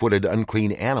 4-footed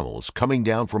unclean animals coming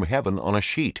down from heaven on a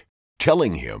sheet,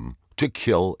 telling him to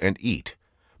kill and eat,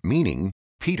 meaning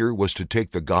Peter was to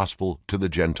take the gospel to the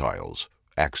Gentiles.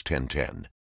 Acts 10:10.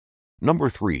 Number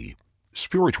 3,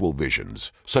 spiritual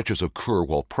visions, such as occur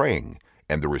while praying,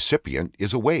 and the recipient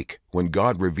is awake when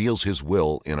God reveals His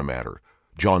will in a matter.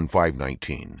 John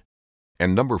 5:19.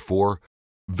 And number 4,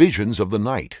 visions of the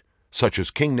night, such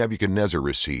as King Nebuchadnezzar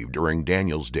received during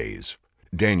Daniel's days.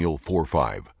 Daniel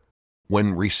 4:5.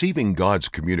 When receiving God's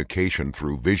communication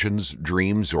through visions,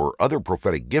 dreams, or other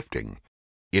prophetic gifting,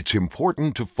 it's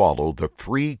important to follow the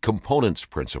 3 components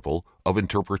principle of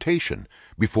interpretation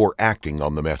before acting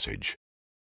on the message.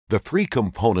 The 3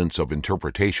 components of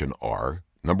interpretation are,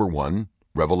 number 1,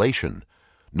 revelation,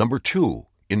 number 2,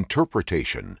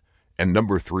 interpretation, and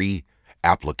number 3,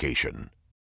 application.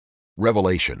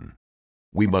 Revelation.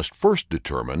 We must first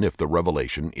determine if the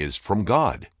revelation is from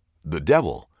God, the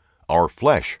devil, our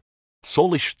flesh,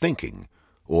 soulish thinking,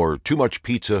 or too much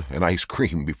pizza and ice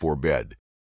cream before bed.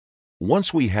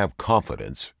 Once we have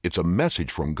confidence it's a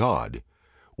message from God,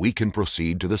 we can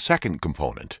proceed to the second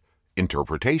component,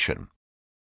 interpretation.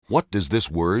 What does this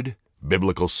word,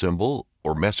 biblical symbol,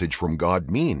 or message from God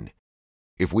mean?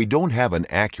 If we don't have an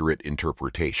accurate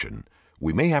interpretation,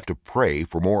 we may have to pray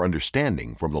for more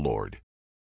understanding from the Lord.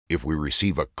 If we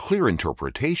receive a clear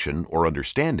interpretation or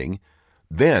understanding,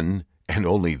 then, and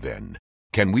only then,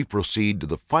 can we proceed to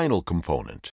the final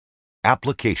component,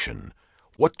 application,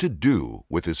 what to do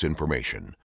with this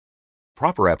information.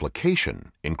 Proper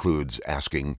application includes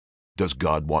asking, does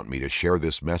God want me to share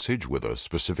this message with a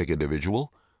specific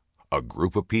individual, a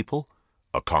group of people,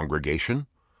 a congregation,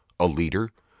 a leader,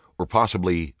 or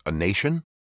possibly a nation?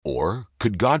 Or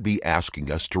could God be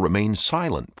asking us to remain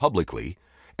silent publicly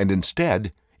and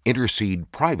instead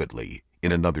intercede privately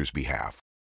in another's behalf?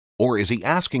 Or is He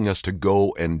asking us to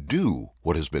go and do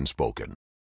what has been spoken,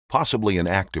 possibly an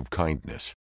act of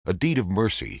kindness, a deed of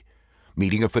mercy,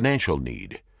 meeting a financial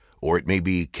need, or it may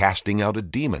be casting out a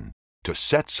demon to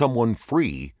set someone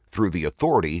free through the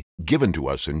authority given to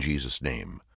us in Jesus'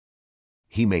 name.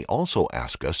 He may also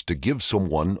ask us to give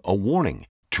someone a warning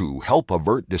to help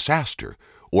avert disaster,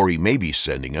 or He may be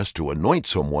sending us to anoint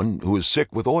someone who is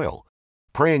sick with oil,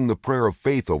 praying the prayer of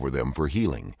faith over them for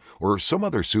healing, or some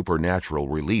other supernatural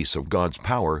release of God's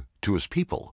power to His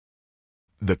people.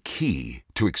 The key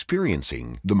to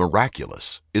experiencing the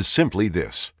miraculous is simply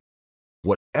this: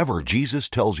 whatever Jesus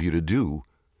tells you to do,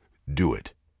 do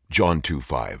it. John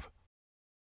 2:5.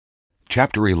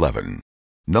 Chapter 11.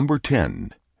 Number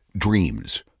 10.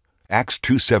 Dreams. Acts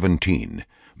 2:17,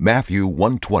 Matthew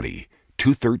 1:20,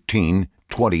 2:13,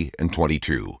 20, and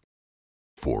 22.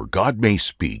 For God may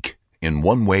speak in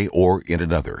one way or in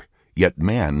another, yet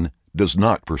man does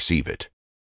not perceive it.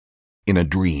 In a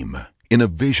dream, in a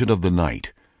vision of the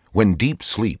night, when deep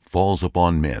sleep falls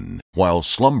upon men, while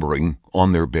slumbering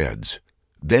on their beds,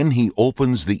 then he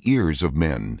opens the ears of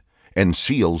men and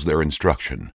seals their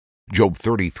instruction. Job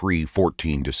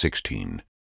 33:14-16.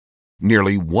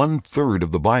 Nearly 1/3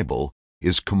 of the Bible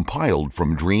is compiled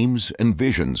from dreams and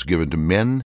visions given to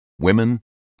men, women,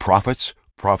 prophets,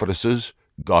 prophetesses,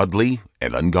 godly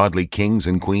and ungodly kings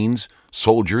and queens,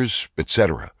 soldiers,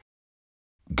 etc.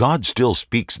 God still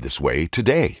speaks this way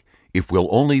today, if we'll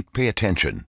only pay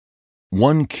attention.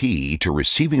 One key to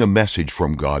receiving a message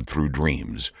from God through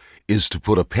dreams is to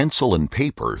put a pencil and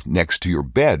paper next to your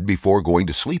bed before going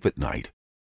to sleep at night.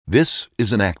 This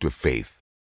is an act of faith.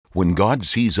 When God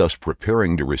sees us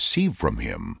preparing to receive from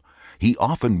Him, He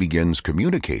often begins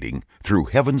communicating through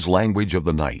heaven's language of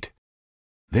the night.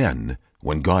 Then,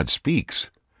 when God speaks,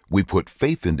 we put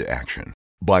faith into action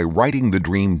by writing the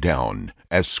dream down,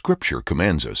 as Scripture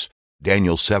commands us,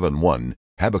 Daniel 7:1,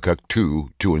 Habakkuk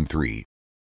 2:2 and 3.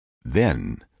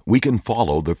 Then, we can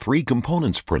follow the three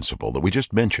components principle that we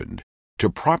just mentioned to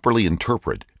properly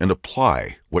interpret and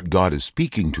apply what God is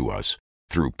speaking to us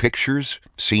through pictures,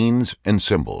 scenes, and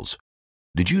symbols.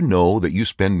 Did you know that you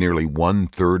spend nearly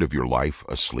 1/3 of your life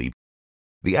asleep?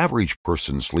 The average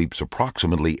person sleeps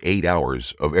approximately 8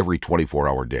 hours of every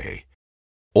 24-hour day.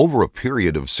 Over a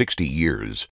period of 60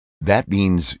 years, that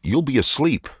means you'll be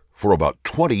asleep for about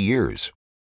 20 years.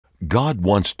 God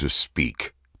wants to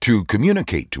speak, to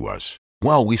communicate to us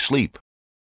while we sleep.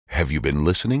 Have you been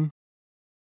listening?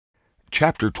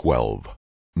 Chapter 12.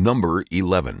 Number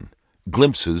 11.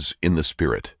 Glimpses in the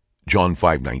Spirit. John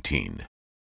 5:19.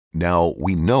 Now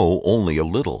we know only a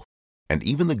little, and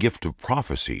even the gift of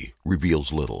prophecy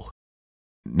reveals little.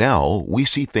 Now we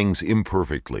see things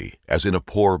imperfectly, as in a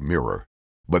poor mirror,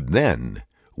 but then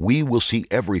we will see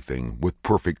everything with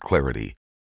perfect clarity.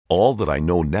 All that I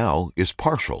know now is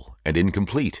partial and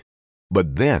incomplete,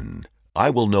 but then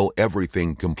I will know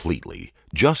everything completely,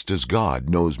 just as God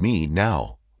knows me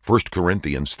now. 1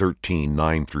 Corinthians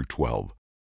 13:9-12.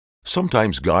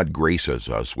 Sometimes God graces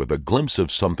us with a glimpse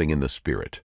of something in the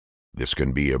Spirit. This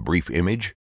can be a brief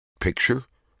image, picture,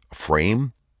 a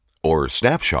frame, or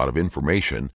snapshot of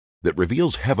information that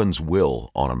reveals heaven's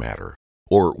will on a matter,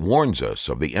 or warns us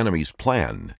of the enemy's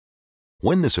plan.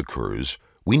 When this occurs,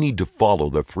 we need to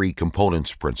follow the three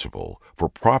components principle for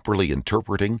properly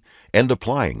interpreting and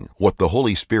applying what the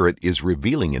Holy Spirit is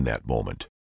revealing in that moment,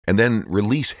 and then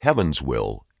release heaven's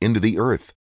will into the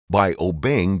earth by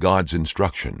obeying God's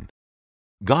instruction.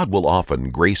 God will often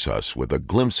grace us with a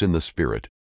glimpse in the Spirit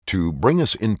to bring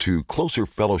us into closer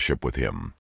fellowship with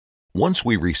Him. Once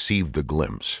we receive the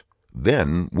glimpse,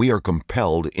 then we are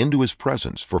compelled into His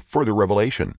presence for further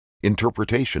revelation,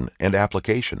 interpretation, and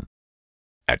application.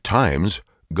 At times,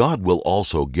 God will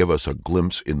also give us a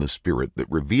glimpse in the Spirit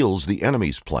that reveals the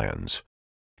enemy's plans.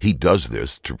 He does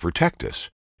this to protect us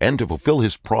and to fulfill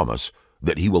His promise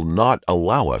that He will not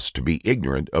allow us to be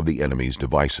ignorant of the enemy's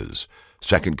devices.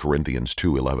 2 Corinthians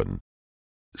 2:11.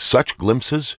 Such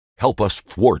glimpses help us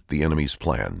thwart the enemy's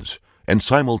plans and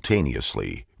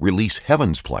simultaneously release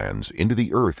heaven's plans into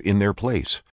the earth in their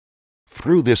place.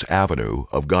 Through this avenue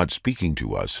of God speaking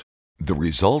to us, the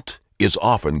result is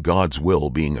often God's will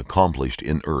being accomplished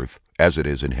in earth as it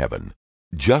is in heaven,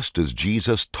 just as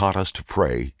Jesus taught us to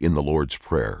pray in the Lord's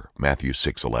Prayer, Matthew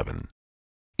 6:11.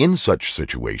 In such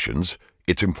situations,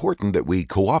 it's important that we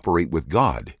cooperate with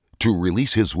God to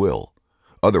release His will.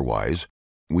 Otherwise,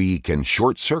 we can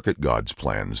short-circuit God's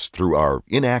plans through our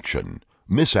inaction,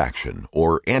 misaction,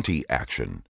 or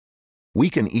anti-action. We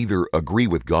can either agree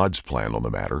with God's plan on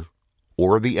the matter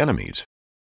or the enemy's.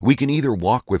 We can either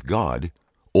walk with God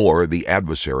or the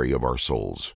adversary of our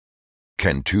souls.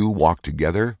 Can two walk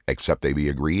together except they be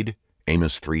agreed?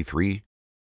 Amos 3:3.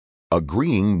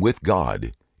 Agreeing with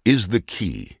God is the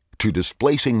key to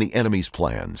displacing the enemy's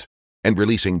plans and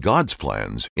releasing God's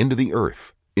plans into the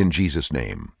earth in Jesus'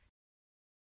 name.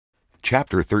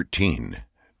 Chapter 13.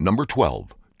 Number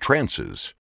 12.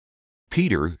 Trances.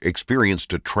 Peter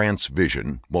experienced a trance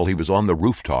vision while he was on the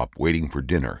rooftop waiting for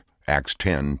dinner. Acts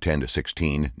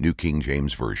 10:10-16, New King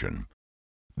James Version.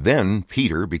 Then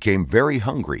Peter became very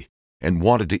hungry and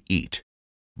wanted to eat.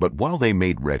 But while they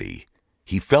made ready,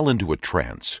 he fell into a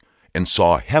trance and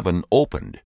saw heaven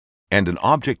opened, and an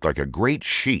object like a great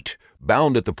sheet,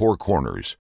 bound at the four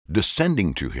corners,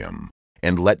 descending to him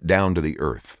and let down to the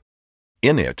earth.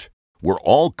 In it were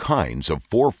all kinds of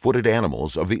four-footed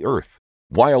animals of the earth,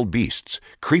 wild beasts,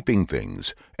 creeping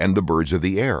things, and the birds of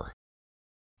the air.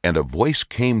 And a voice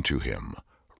came to him,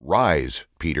 "Rise,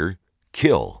 Peter,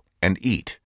 kill and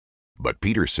eat." But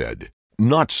Peter said,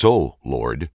 "Not so,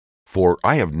 Lord, for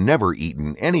I have never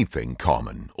eaten anything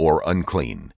common or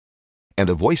unclean." And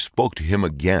a voice spoke to him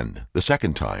again the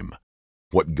second time,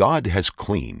 "What God has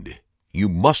cleaned, you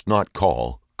must not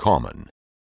call common."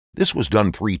 This was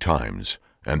done 3 times,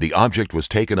 and the object was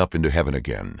taken up into heaven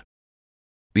again.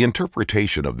 The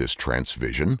interpretation of this trance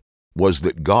vision was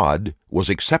that God was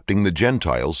accepting the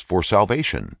Gentiles for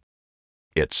salvation.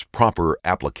 Its proper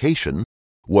application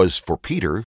was for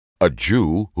Peter, a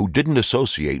Jew who didn't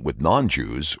associate with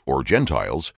non-Jews or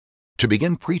Gentiles, to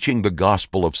begin preaching the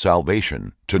gospel of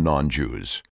salvation to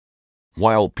non-Jews.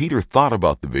 While Peter thought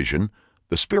about the vision,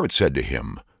 the Spirit said to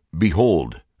him,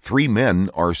 "Behold, 3 men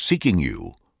are seeking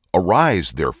you.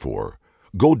 Arise, therefore,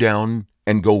 go down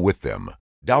and go with them,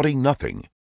 doubting nothing,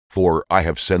 for I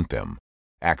have sent them."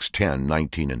 Acts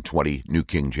 10:19 and 20, New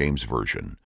King James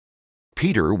Version.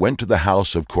 Peter went to the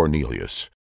house of Cornelius,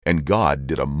 and God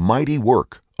did a mighty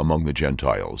work among the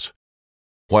Gentiles.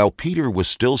 While Peter was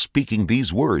still speaking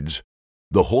these words,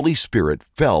 the Holy Spirit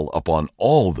fell upon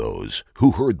all those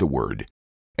who heard the word,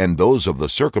 and those of the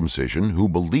circumcision who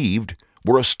believed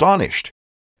were astonished,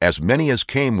 as many as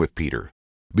came with Peter,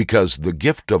 because the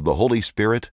gift of the Holy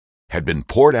Spirit had been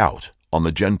poured out on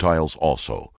the Gentiles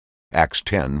also. Acts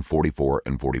 10:44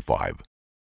 and 45.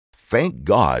 Thank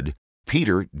God,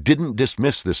 Peter didn't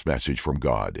dismiss this message from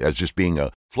God as just being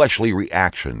a fleshly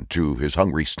reaction to his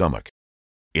hungry stomach.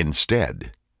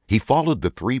 Instead, he followed the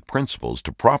 3 principles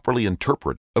to properly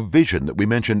interpret a vision that we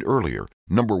mentioned earlier.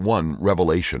 Number 1,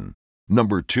 revelation.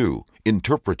 Number 2,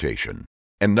 interpretation.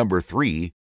 And number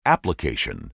 3,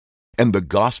 application. And the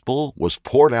gospel was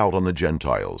poured out on the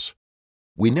Gentiles.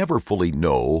 We never fully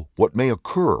know what may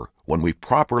occur when we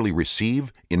properly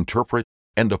receive, interpret,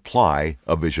 and apply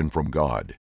a vision from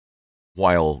God.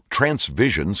 While trance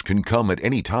visions can come at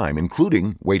any time,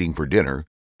 including waiting for dinner,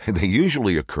 they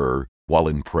usually occur while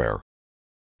in prayer.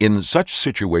 In such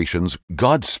situations,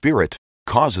 God's Spirit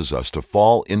causes us to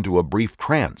fall into a brief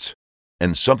trance,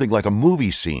 and something like a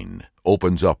movie scene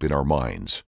opens up in our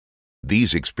minds.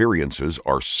 These experiences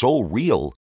are so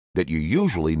real that you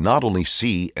usually not only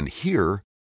see and hear,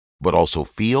 but also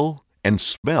feel and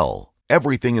smell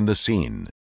everything in the scene,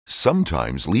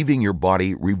 sometimes leaving your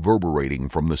body reverberating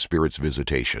from the Spirit's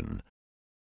visitation.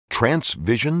 Trance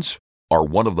visions are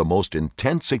one of the most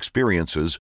intense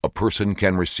experiences a person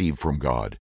can receive from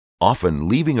God, often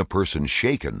leaving a person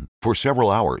shaken for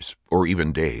several hours or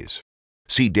even days.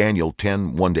 See Daniel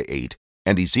 10:1-8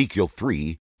 and Ezekiel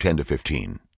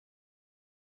 3:10-15.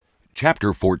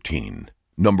 Chapter 14,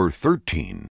 number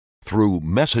 13, through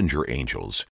messenger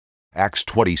angels, Acts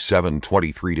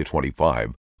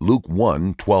 27:23-25, Luke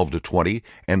 1:12-20,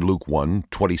 and Luke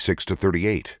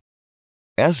 1:26-38.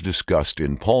 As discussed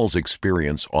in Paul's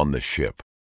experience on the ship,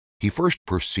 he first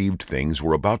perceived things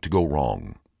were about to go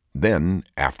wrong. Then,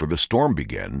 after the storm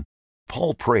began,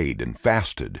 Paul prayed and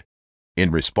fasted.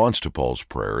 In response to Paul's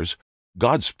prayers,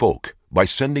 God spoke by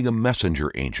sending a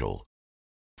messenger angel.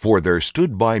 "For there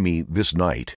stood by me this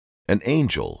night an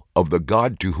angel of the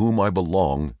God to whom I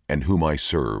belong and whom I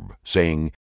serve,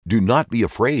 saying, 'Do not be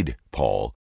afraid,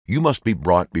 Paul. You must be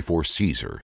brought before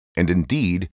Caesar. And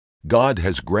indeed, God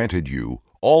has granted you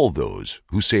all those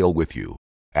who sail with you.'"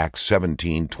 Acts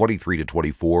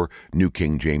 17:23-24, New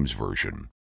King James Version.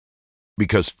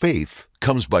 Because faith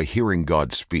comes by hearing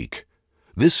God speak,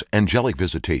 this angelic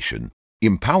visitation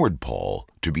empowered Paul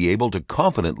to be able to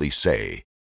confidently say,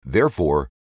 "Therefore,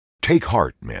 take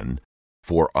heart, men,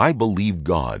 for I believe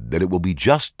God that it will be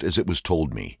just as it was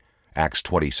told me." Acts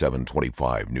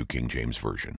 27:25, New King James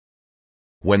Version.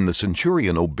 When the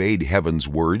centurion obeyed heaven's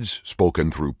words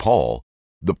spoken through Paul,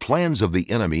 the plans of the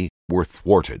enemy were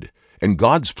thwarted, and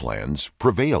God's plans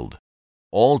prevailed.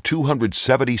 All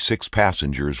 276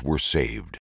 passengers were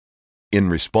saved. In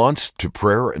response to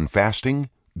prayer and fasting,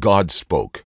 God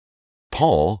spoke.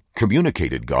 Paul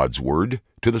communicated God's word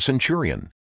to the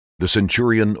centurion. The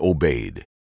centurion obeyed,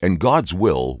 and God's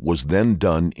will was then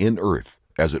done in earth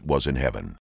as it was in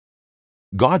heaven.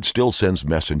 God still sends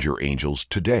messenger angels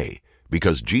today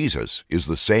because Jesus is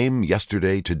the same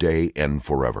yesterday, today, and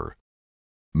forever.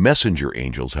 Messenger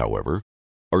angels, however,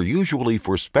 are usually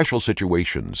for special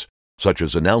situations, such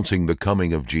as announcing the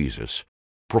coming of Jesus,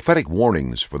 prophetic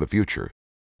warnings for the future,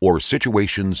 or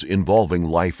situations involving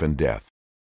life and death.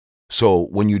 So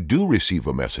when you do receive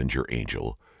a messenger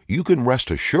angel, you can rest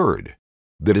assured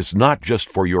that it's not just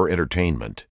for your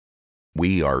entertainment.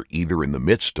 We are either in the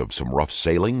midst of some rough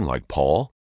sailing like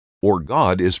Paul, or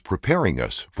God is preparing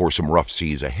us for some rough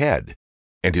seas ahead,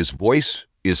 and His voice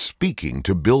is speaking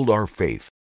to build our faith,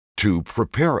 to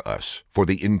prepare us for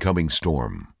the incoming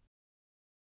storm.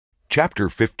 Chapter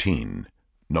 15,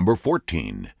 number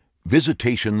 14,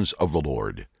 Visitations of the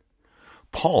Lord.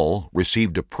 Paul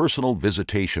received a personal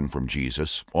visitation from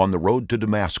Jesus on the road to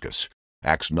Damascus,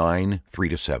 Acts 9,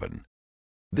 3-7.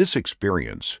 This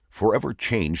experience forever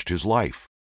changed his life.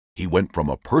 He went from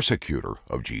a persecutor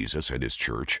of Jesus and his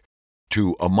church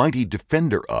to a mighty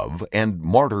defender of and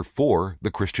martyr for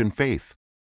the Christian faith.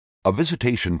 A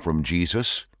visitation from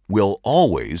Jesus will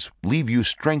always leave you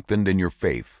strengthened in your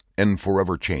faith and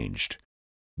forever changed.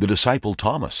 The disciple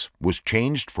Thomas was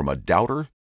changed from a doubter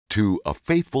to a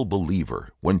faithful believer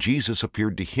when Jesus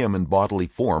appeared to him in bodily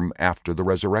form after the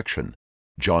resurrection,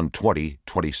 John 20,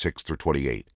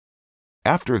 26-28.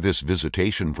 After this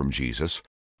visitation from Jesus,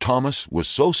 Thomas was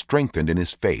so strengthened in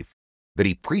his faith that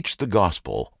he preached the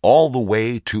gospel all the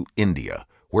way to India,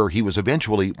 where he was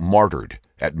eventually martyred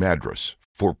at Madras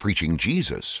for preaching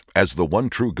Jesus as the one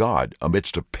true God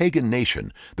amidst a pagan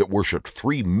nation that worshipped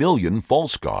 3 million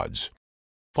false gods.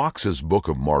 Fox's Book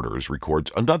of Martyrs records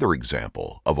another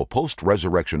example of a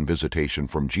post-resurrection visitation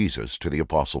from Jesus to the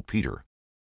Apostle Peter.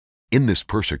 In this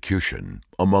persecution,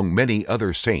 among many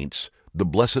other saints, the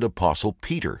blessed Apostle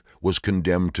Peter was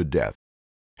condemned to death.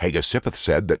 Hegesippus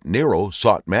said that Nero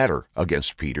sought matter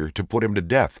against Peter to put him to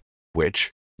death,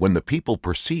 which, when the people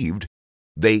perceived,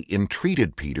 they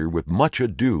entreated Peter with much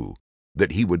ado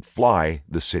that he would fly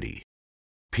the city.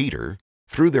 Peter,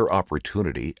 through their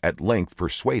opportunity at length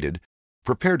persuaded,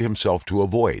 prepared himself to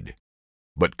avoid.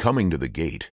 But coming to the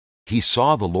gate, he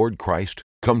saw the Lord Christ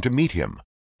come to meet him,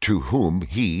 to whom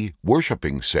he,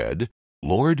 worshipping, said,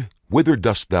 Lord, whither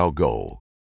dost thou go?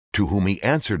 To whom he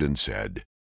answered and said,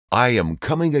 I am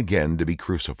coming again to be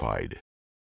crucified.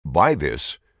 By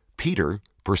this, Peter,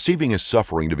 perceiving his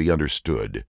suffering to be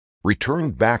understood,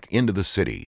 returned back into the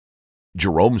city.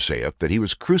 Jerome saith that he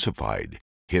was crucified,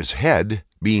 his head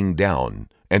being down,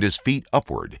 and his feet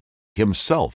upward,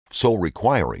 himself so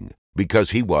requiring,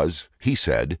 because he was, he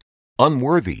said,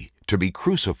 unworthy to be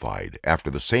crucified after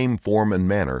the same form and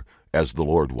manner as the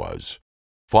Lord was.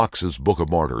 Fox's Book of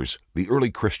Martyrs, The Early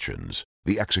Christians,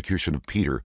 The Execution of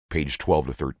Peter, page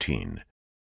 12-13.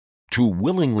 To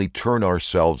willingly turn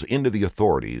ourselves into the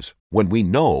authorities when we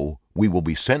know we will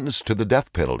be sentenced to the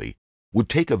death penalty would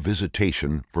take a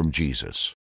visitation from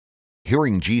Jesus.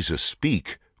 Hearing Jesus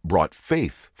speak brought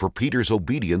faith for Peter's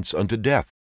obedience unto death.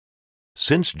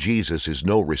 Since Jesus is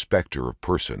no respecter of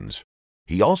persons,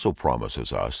 he also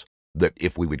promises us that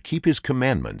if we would keep his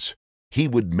commandments, he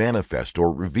would manifest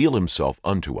or reveal himself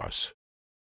unto us.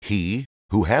 He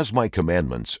who has my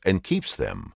commandments and keeps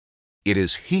them, it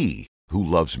is he who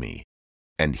loves me,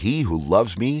 and he who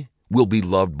loves me will be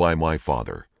loved by my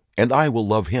Father, and I will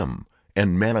love him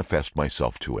and manifest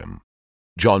myself to him.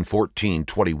 John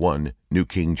 14:21, New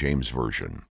King James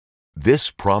Version.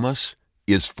 This promise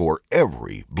is for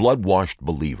every blood-washed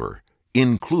believer,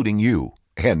 including you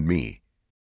and me.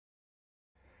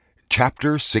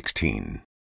 Chapter 16,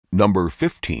 number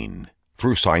 15,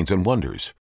 Through Signs and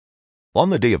Wonders. On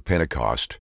the day of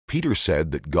Pentecost, Peter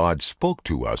said that God spoke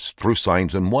to us through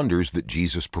signs and wonders that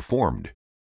Jesus performed.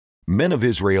 Men of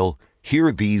Israel,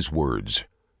 hear these words.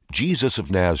 Jesus of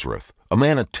Nazareth, a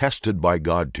man attested by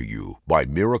God to you, by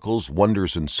miracles,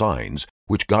 wonders, and signs,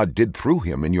 which God did through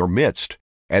him in your midst,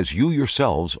 as you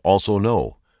yourselves also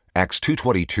know. Acts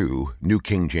 2:22, New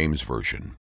King James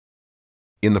Version.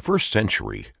 In the first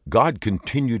century, God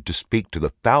continued to speak to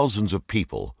the thousands of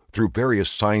people through various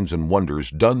signs and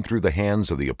wonders done through the hands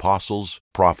of the apostles,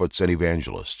 prophets, and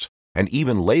evangelists, and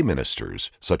even lay ministers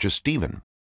such as Stephen.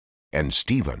 And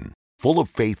Stephen, full of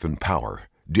faith and power,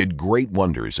 did great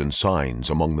wonders and signs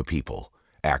among the people.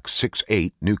 Acts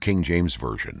 6:8, New King James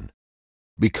Version.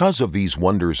 Because of these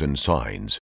wonders and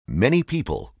signs, many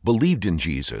people believed in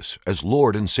Jesus as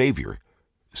Lord and Savior.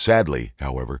 Sadly,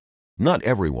 however, not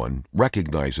everyone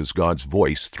recognizes God's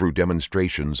voice through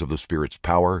demonstrations of the Spirit's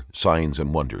power, signs,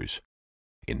 and wonders.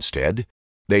 Instead,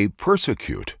 they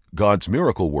persecute God's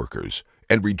miracle workers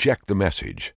and reject the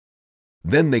message.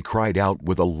 Then they cried out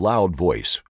with a loud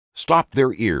voice, stopped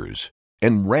their ears,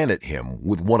 and ran at him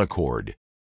with one accord.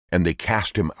 And they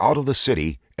cast him out of the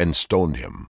city and stoned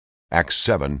him. Acts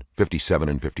 7:57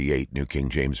 and 58, New King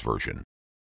James Version.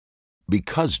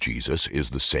 Because Jesus is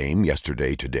the same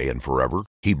yesterday, today, and forever,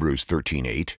 Hebrews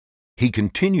 13:8, he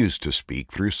continues to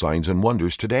speak through signs and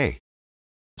wonders today.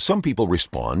 Some people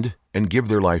respond and give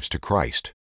their lives to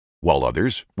Christ, while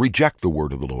others reject the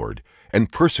word of the Lord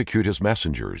and persecute his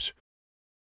messengers.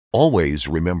 Always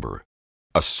remember,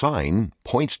 a sign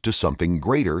points to something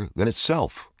greater than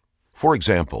itself. For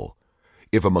example,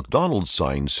 if a McDonald's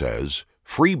sign says,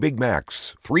 "Free Big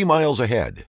Macs 3 miles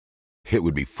ahead," it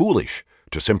would be foolish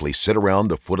to simply sit around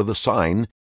the foot of the sign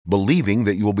believing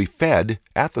that you will be fed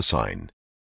at the sign.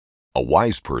 A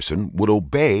wise person would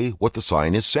obey what the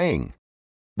sign is saying.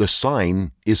 The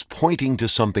sign is pointing to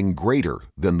something greater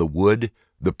than the wood,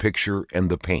 the picture, and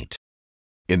the paint.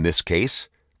 In this case,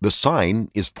 the sign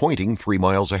is pointing 3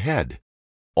 miles ahead.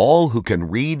 All who can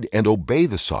read and obey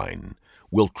the sign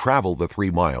will travel the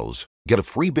 3 miles, get a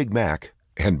free Big Mac,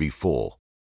 and be full.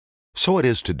 So it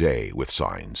is today with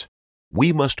signs.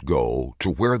 We must go to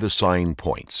where the sign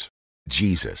points,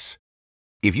 Jesus.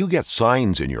 If you get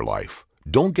signs in your life,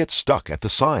 don't get stuck at the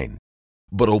sign,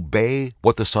 but obey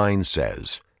what the sign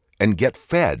says and get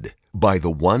fed by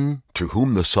the one to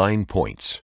whom the sign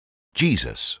points,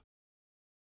 Jesus.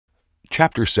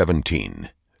 Chapter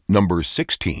 17, number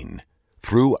 16,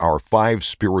 Through Our 5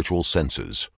 Spiritual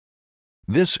Senses.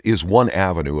 This is one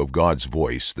avenue of God's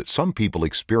voice that some people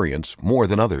experience more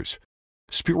than others.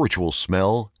 Spiritual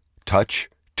smell, touch,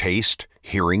 taste,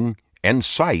 hearing, and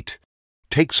sight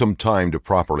take some time to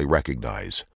properly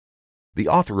recognize. The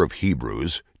author of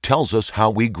Hebrews tells us how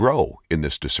we grow in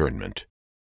this discernment.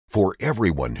 For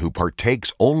everyone who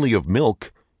partakes only of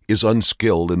milk is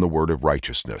unskilled in the word of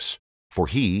righteousness, for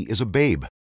he is a babe.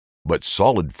 But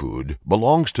solid food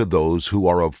belongs to those who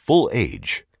are of full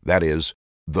age, that is,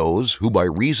 those who by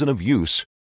reason of use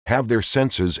have their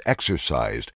senses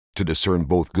exercised to discern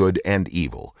both good and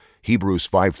evil. Hebrews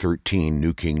 5:13,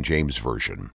 New King James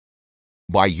Version.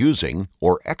 By using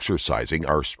or exercising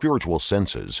our spiritual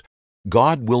senses,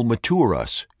 God will mature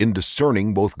us in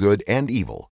discerning both good and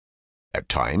evil. At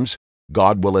times,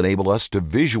 God will enable us to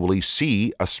visually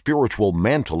see a spiritual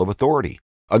mantle of authority,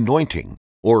 anointing,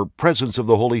 or presence of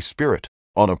the Holy Spirit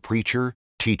on a preacher,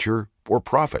 teacher, or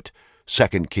prophet.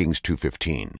 2 Kings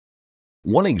 2:15.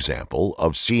 One example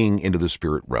of seeing into the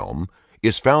spirit realm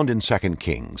is found in 2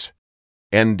 Kings.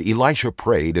 And Elisha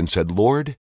prayed and said,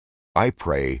 "Lord, I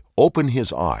pray, open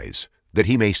his eyes, that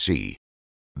he may see."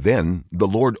 Then the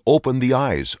Lord opened the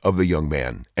eyes of the young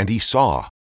man, and he saw.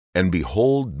 And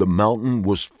behold, the mountain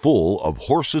was full of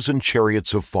horses and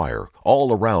chariots of fire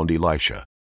all around Elisha.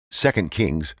 2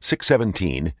 Kings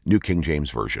 6:17, New King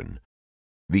James Version.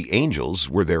 The angels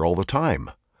were there all the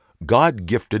time. God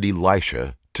gifted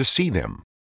Elisha to see them.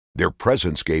 Their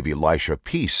presence gave Elisha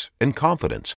peace and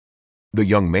confidence. The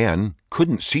young man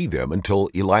couldn't see them until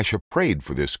Elisha prayed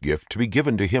for this gift to be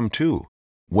given to him too.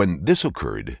 When this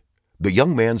occurred, the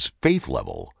young man's faith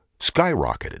level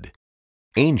skyrocketed.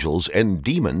 Angels and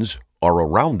demons are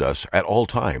around us at all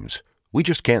times. We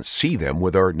just can't see them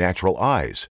with our natural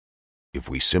eyes. If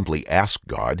we simply ask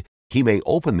God, He may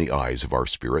open the eyes of our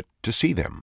spirit to see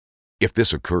them. If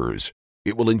this occurs,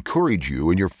 it will encourage you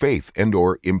in your faith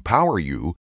and/or empower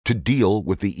you to deal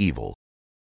with the evil.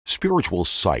 Spiritual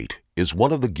sight is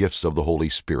one of the gifts of the Holy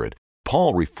Spirit.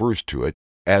 Paul refers to it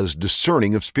as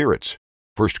discerning of spirits,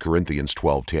 1 Corinthians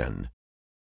 12:10.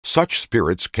 Such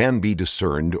spirits can be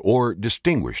discerned or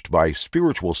distinguished by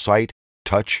spiritual sight,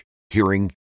 touch,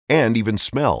 hearing, and even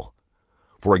smell.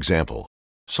 For example,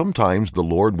 sometimes the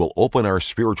Lord will open our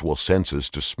spiritual senses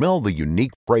to smell the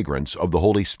unique fragrance of the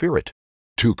Holy Spirit,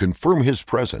 to confirm His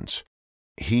presence.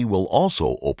 He will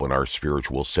also open our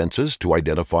spiritual senses to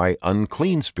identify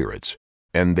unclean spirits,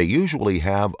 and they usually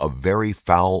have a very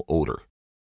foul odor.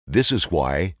 This is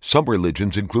why some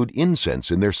religions include incense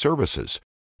in their services,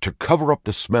 to cover up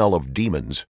the smell of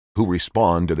demons who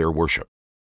respond to their worship.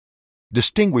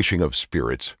 Distinguishing of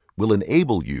spirits will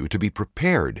enable you to be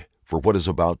prepared for what is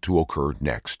about to occur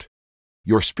next.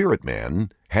 Your spirit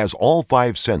man has all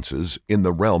 5 senses in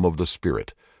the realm of the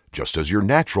spirit, just as your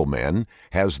natural man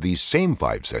has these same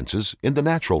 5 senses in the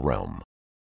natural realm.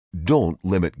 Don't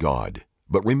limit God,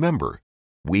 but remember,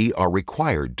 we are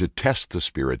required to test the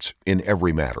spirits in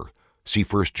every matter. See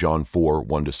 1 John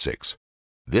 4:1-6.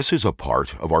 This is a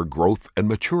part of our growth and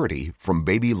maturity from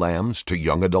baby lambs to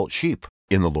young adult sheep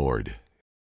in the Lord.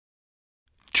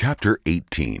 Chapter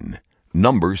 18,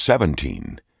 Number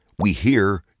 17. We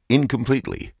hear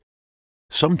incompletely.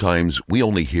 Sometimes we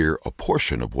only hear a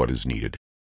portion of what is needed.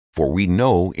 For we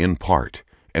know in part,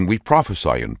 and we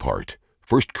prophesy in part.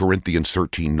 1 Corinthians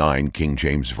 13:9, King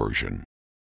James Version.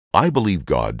 I believe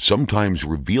God sometimes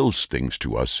reveals things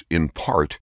to us in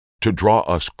part to draw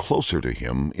us closer to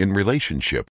Him in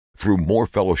relationship through more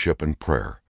fellowship and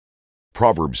prayer.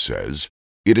 Proverbs says,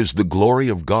 "It is the glory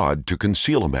of God to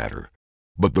conceal a matter,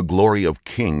 but the glory of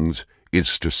kings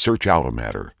is to search out a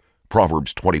matter."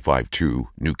 Proverbs 25:2,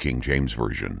 New King James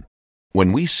Version.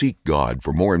 When we seek God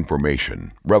for more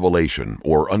information, revelation,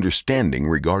 or understanding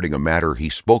regarding a matter He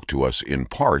spoke to us in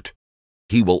part,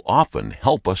 He will often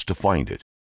help us to find it.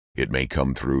 It may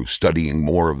come through studying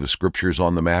more of the Scriptures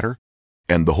on the matter,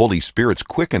 and the Holy Spirit's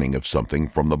quickening of something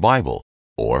from the Bible,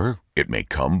 or it may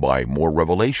come by more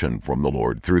revelation from the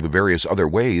Lord through the various other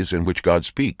ways in which God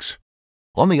speaks.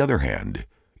 On the other hand,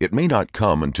 it may not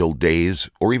come until days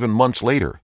or even months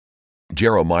later.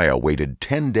 Jeremiah waited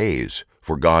 10 days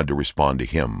for God to respond to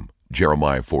him,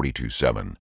 Jeremiah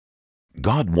 42:7.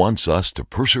 God wants us to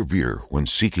persevere when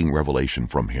seeking revelation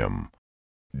from Him.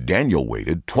 Daniel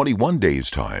waited 21 days'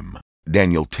 time,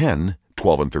 Daniel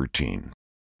 10:12 and 13.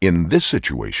 In this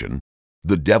situation,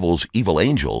 the devil's evil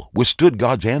angel withstood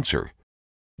God's answer.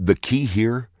 The key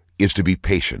here is to be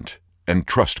patient and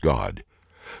trust God.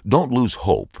 Don't lose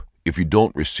hope if you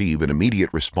don't receive an immediate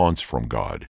response from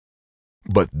God.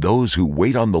 But those who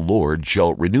wait on the Lord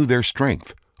shall renew their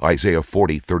strength, Isaiah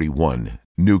 40:31,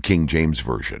 New King James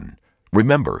Version.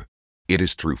 Remember, it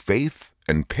is through faith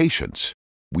and patience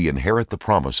we inherit the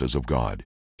promises of God,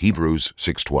 Hebrews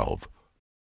 6:12.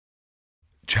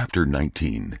 Chapter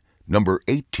 19, number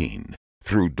 18,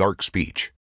 through dark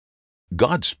speech.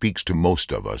 God speaks to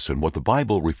most of us in what the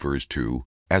Bible refers to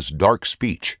as dark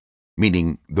speech,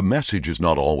 meaning the message is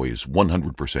not always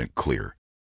 100% clear.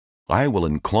 I will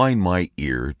incline my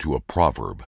ear to a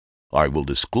proverb. I will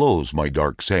disclose my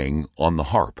dark saying on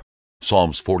the harp,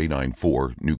 Psalms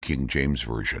 49:4, New King James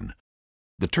Version.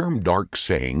 The term dark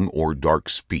saying or dark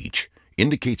speech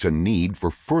indicates a need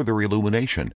for further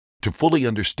illumination to fully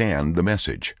understand the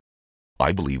message.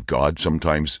 I believe God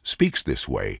sometimes speaks this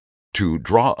way to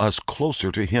draw us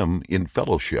closer to Him in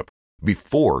fellowship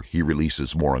before He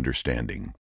releases more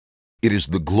understanding. It is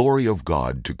the glory of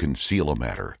God to conceal a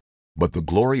matter, but the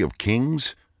glory of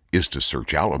kings is to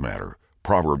search out a matter,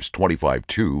 Proverbs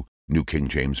 25:2, New King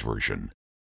James Version.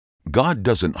 God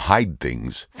doesn't hide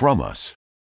things from us,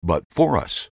 but for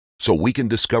us, so we can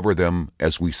discover them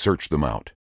as we search them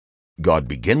out. God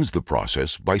begins the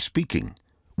process by speaking.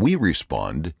 We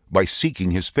respond by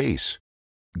seeking His face.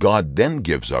 God then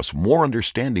gives us more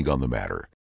understanding on the matter.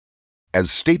 As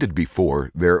stated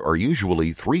before, there are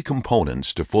usually 3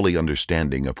 components to fully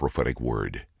understanding a prophetic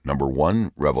word. Number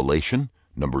 1, revelation.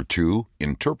 Number 2,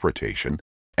 interpretation.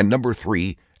 And number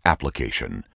 3,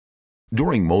 application.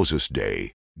 During Moses'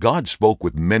 day, God spoke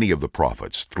with many of the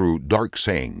prophets through dark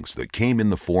sayings that came in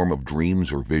the form of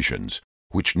dreams or visions,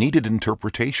 which needed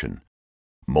interpretation.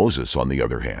 Moses, on the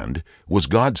other hand, was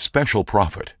God's special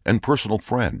prophet and personal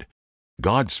friend.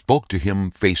 God spoke to him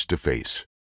face to face.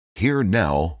 Hear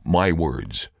now my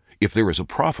words. If there is a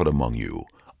prophet among you,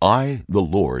 I, the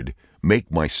Lord,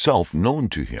 make myself known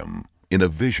to him in a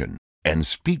vision and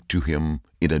speak to him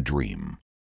in a dream.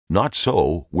 Not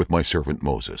so with my servant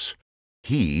Moses.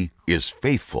 He is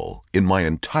faithful in my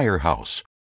entire house.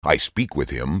 I speak with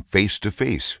him face to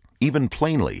face, even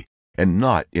plainly, and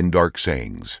not in dark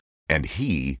sayings. And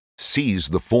he sees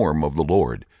the form of the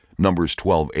Lord. Numbers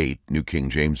 12:8, New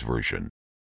King James Version.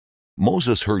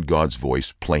 Moses heard God's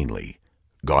voice plainly.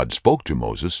 God spoke to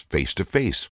Moses face to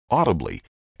face, audibly,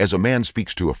 as a man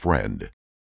speaks to a friend.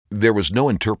 There was no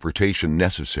interpretation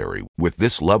necessary with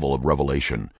this level of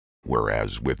revelation,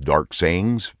 whereas with dark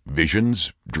sayings,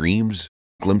 visions, dreams,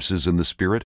 glimpses in the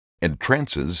Spirit, and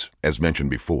trances, as mentioned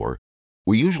before,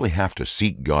 we usually have to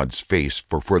seek God's face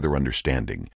for further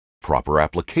understanding, proper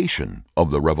application of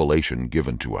the revelation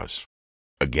given to us.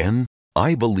 Again,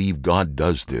 I believe God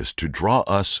does this to draw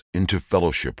us into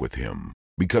fellowship with Him,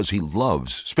 because He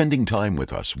loves spending time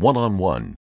with us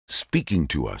one-on-one, speaking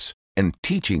to us and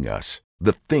teaching us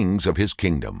the things of His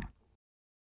kingdom.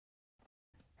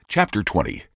 Chapter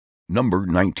 20, number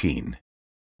 19.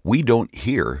 We don't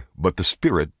hear, but the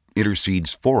Spirit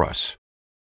intercedes for us.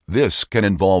 This can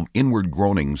involve inward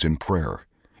groanings in prayer,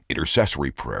 intercessory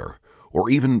prayer, or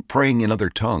even praying in other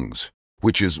tongues,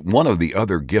 which is one of the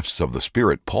other gifts of the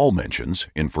Spirit Paul mentions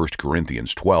in 1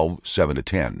 Corinthians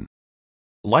 12:7-10.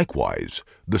 Likewise,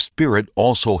 the Spirit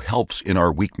also helps in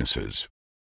our weaknesses.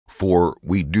 For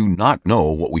we do not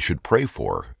know what we should pray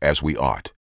for as we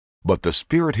ought, but the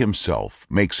Spirit Himself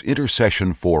makes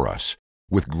intercession for us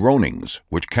with groanings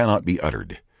which cannot be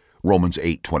uttered. Romans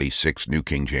 8:26, New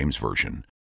King James Version.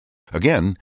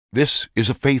 Again, this is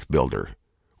a faith builder.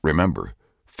 Remember,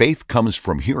 faith comes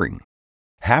from hearing.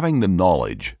 Having the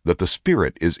knowledge that the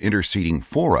Spirit is interceding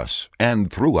for us and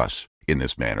through us in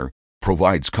this manner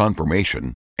provides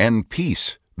confirmation and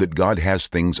peace that God has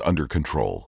things under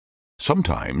control.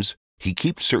 Sometimes He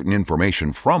keeps certain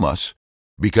information from us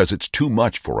because it's too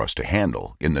much for us to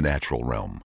handle in the natural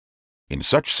realm. In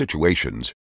such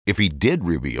situations, if He did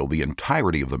reveal the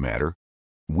entirety of the matter,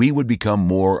 we would become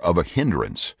more of a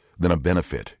hindrance than a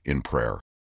benefit in prayer.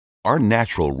 Our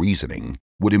natural reasoning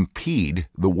would impede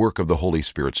the work of the Holy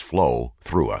Spirit's flow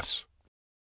through us.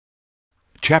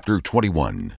 Chapter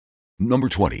 21, number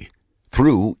 20,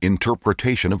 through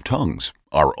interpretation of tongues,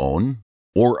 our own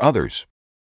or others.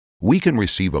 We can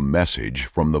receive a message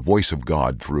from the voice of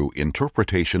God through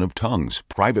interpretation of tongues,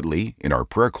 privately in our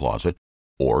prayer closet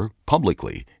or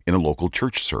publicly in a local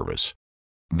church service.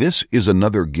 This is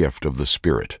another gift of the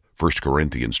Spirit, 1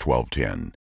 Corinthians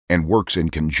 12:10, and works in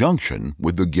conjunction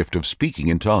with the gift of speaking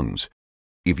in tongues.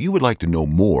 If you would like to know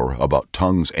more about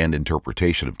tongues and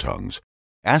interpretation of tongues,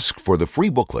 ask for the free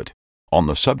booklet on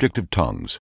the subject of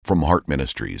tongues from Heart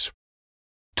Ministries.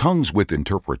 Tongues with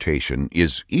interpretation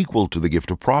is equal to the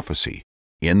gift of prophecy,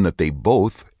 in that they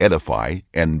both edify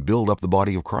and build up the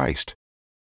body of Christ.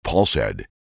 Paul said,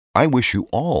 "I wish you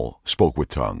all spoke with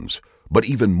tongues, but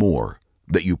even more,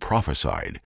 that you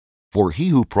prophesied. For he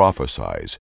who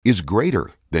prophesies is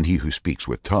greater than he who speaks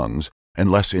with tongues,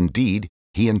 unless indeed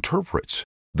he interprets,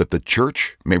 that the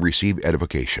church may receive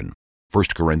edification."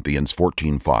 1 Corinthians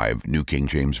 14:5, New King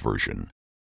James Version.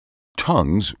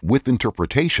 Tongues with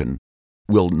interpretation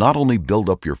will not only build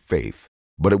up your faith,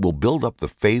 but it will build up the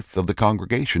faith of the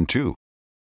congregation too.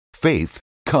 Faith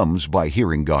comes by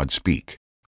hearing God speak.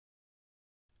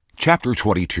 Chapter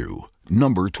 22,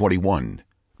 number 21,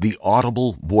 the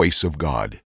audible voice of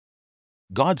God.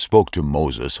 God spoke to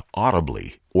Moses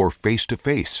audibly or face to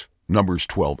face, Numbers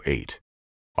 12:8.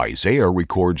 Isaiah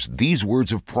records these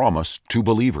words of promise to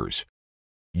believers.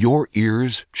 "Your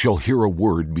ears shall hear a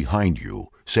word behind you,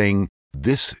 saying,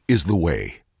 'This is the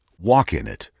way. Walk in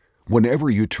it, whenever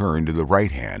you turn to the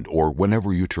right hand or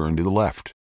whenever you turn to the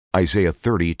left.'" Isaiah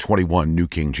 30:21, New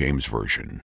King James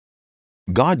Version.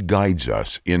 God guides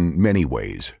us in many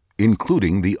ways,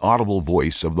 including the audible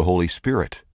voice of the Holy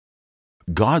Spirit.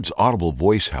 God's audible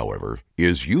voice, however,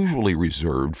 is usually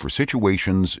reserved for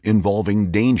situations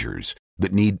involving dangers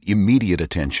that need immediate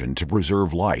attention to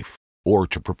preserve life or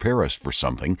to prepare us for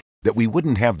something that we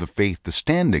wouldn't have the faith to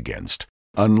stand against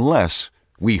unless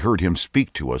we heard him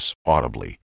speak to us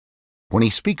audibly. When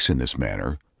he speaks in this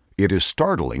manner, it is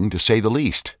startling to say the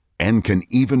least, and can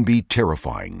even be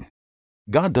terrifying.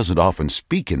 God doesn't often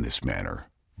speak in this manner,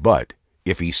 but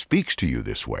if he speaks to you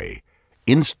this way,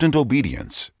 instant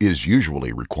obedience is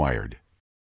usually required.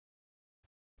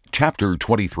 Chapter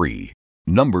 23,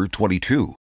 number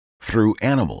 22, through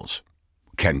animals.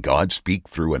 Can God speak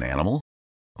through an animal?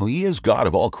 Well, he is God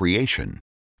of all creation,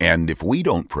 and if we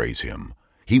don't praise him,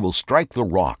 he will strike the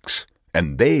rocks,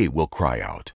 and they will cry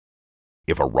out.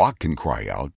 If a rock can cry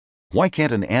out, why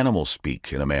can't an animal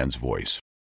speak in a man's voice?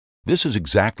 This is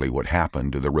exactly what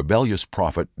happened to the rebellious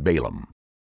prophet Balaam.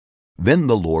 Then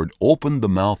the Lord opened the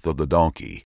mouth of the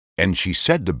donkey, and she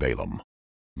said to Balaam,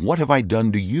 "What have I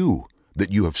done to you,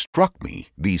 that you have struck me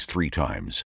these 3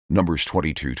 times?" Numbers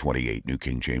 22:28, New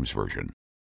King James Version.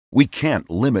 We can't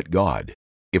limit God.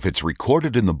 If it's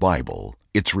recorded in the Bible,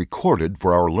 it's recorded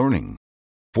for our learning.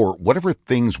 For whatever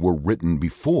things were written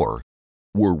before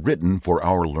were written for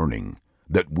our learning,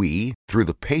 that we, through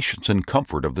the patience and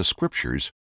comfort of the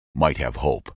Scriptures, might have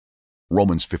hope.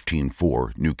 Romans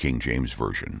 15:4, New King James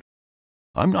Version.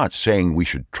 I'm not saying we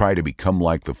should try to become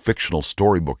like the fictional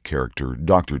storybook character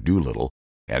Dr. Dolittle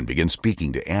and begin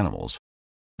speaking to animals.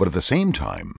 But at the same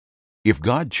time, if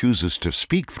God chooses to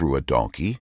speak through a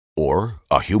donkey, or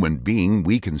a human being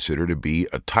we consider to be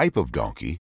a type of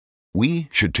donkey, we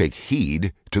should take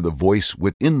heed to the voice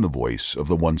within the voice of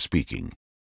the one speaking.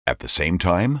 At the same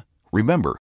time,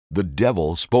 remember, the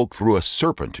devil spoke through a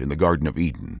serpent in the Garden of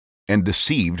Eden and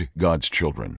deceived God's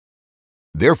children.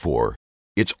 Therefore,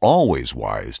 it's always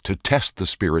wise to test the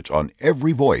spirits on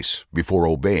every voice before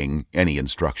obeying any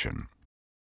instruction.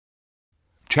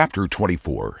 Chapter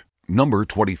 24, number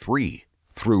 23,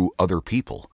 through other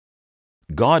people.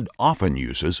 God often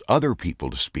uses other people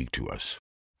to speak to us.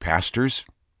 Pastors,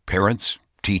 parents,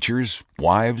 teachers,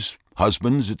 wives,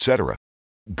 husbands, etc.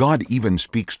 God even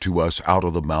speaks to us out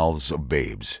of the mouths of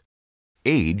babes.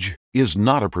 Age is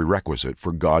not a prerequisite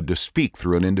for God to speak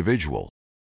through an individual.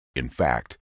 In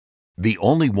fact, the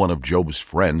only one of Job's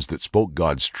friends that spoke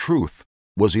God's truth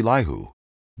was Elihu,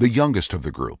 the youngest of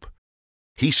the group.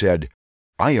 He said,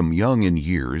 "I am young in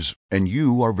years, and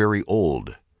you are very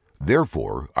old.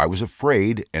 Therefore I was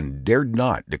afraid and dared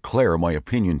not declare my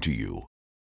opinion to you.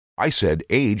 I said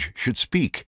age should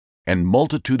speak, and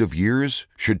multitude of years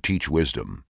should teach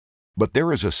wisdom. But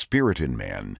there is a spirit in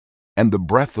man, and the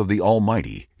breath of the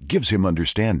Almighty gives him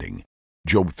understanding."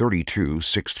 Job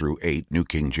 32:6-8, New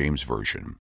King James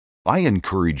Version. I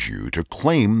encourage you to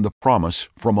claim the promise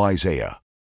from Isaiah.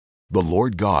 "The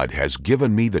Lord God has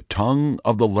given me the tongue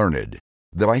of the learned,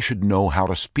 that I should know how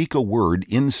to speak a word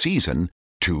in season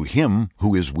to him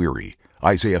who is weary."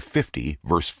 Isaiah 50,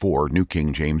 verse 4, New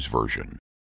King James Version.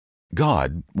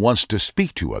 God wants to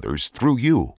speak to others through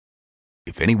you.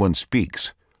 If anyone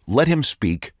speaks, let him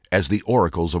speak as the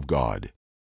oracles of God.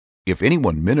 If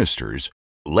anyone ministers,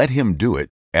 let him do it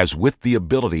as with the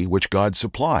ability which God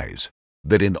supplies,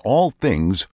 that in all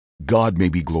things God may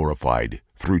be glorified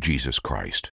through Jesus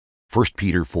Christ. 1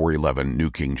 Peter 4:11,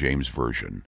 New King James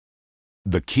Version.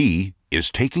 The key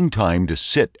is taking time to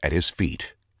sit at His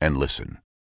feet and listen.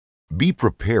 Be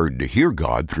prepared to hear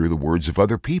God through the words of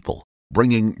other people,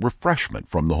 bringing refreshment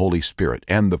from the Holy Spirit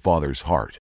and the Father's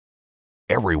heart.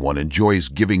 Everyone enjoys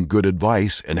giving good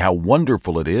advice, and how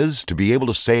wonderful it is to be able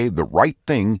to say the right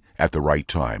thing at the right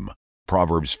time.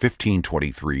 Proverbs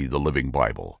 15:23, the Living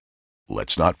Bible.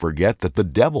 Let's not forget that the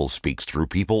devil speaks through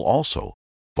people also,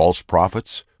 false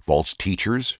prophets, false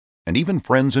teachers, and even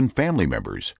friends and family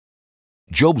members.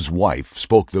 Job's wife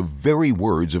spoke the very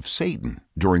words of Satan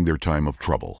during their time of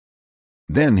trouble.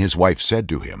 Then his wife said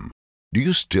to him, "Do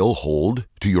you still hold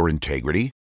to your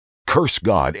integrity? Curse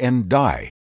God and die."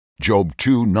 Job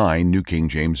 2:9, New King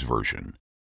James Version.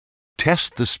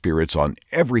 Test the spirits on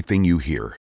everything you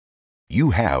hear.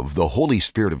 You have the Holy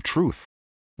Spirit of truth.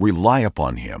 Rely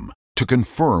upon Him to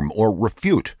confirm or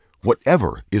refute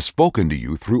whatever is spoken to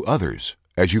you through others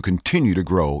as you continue to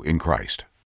grow in Christ.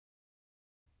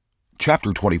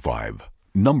 Chapter 25,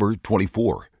 Number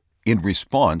 24, in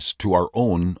response to our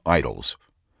own idols.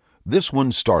 This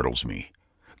one startles me.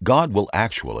 God will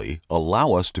actually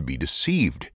allow us to be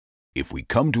deceived if we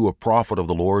come to a prophet of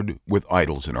the Lord with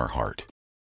idols in our heart.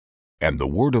 And the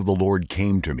word of the Lord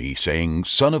came to me, saying,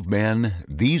 Son of man,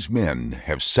 these men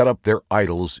have set up their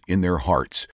idols in their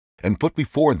hearts, and put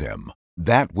before them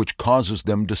that which causes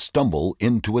them to stumble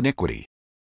into iniquity.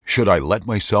 Should I let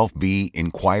myself be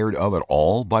inquired of at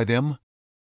all by them?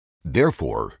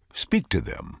 Therefore speak to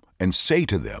them, and say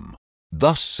to them,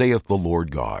 Thus saith the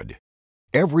Lord God,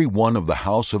 Every one of the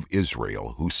house of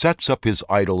Israel who sets up his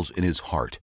idols in his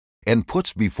heart, and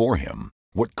puts before him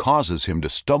what causes him to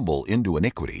stumble into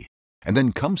iniquity, and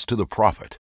then comes to the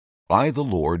prophet, I, the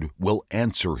Lord, will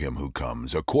answer him who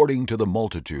comes according to the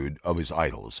multitude of his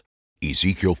idols.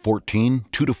 Ezekiel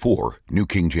 14:2-4, New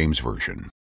King James Version.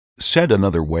 Said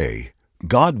another way,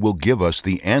 God will give us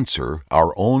the answer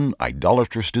our own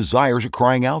idolatrous desires are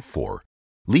crying out for,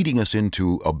 leading us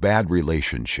into a bad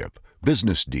relationship,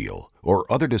 business deal,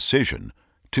 or other decision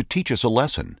to teach us a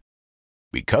lesson.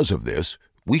 Because of this,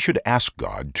 we should ask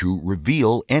God to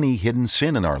reveal any hidden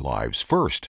sin in our lives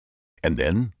first, and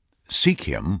then seek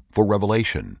Him for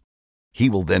revelation. He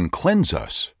will then cleanse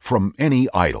us from any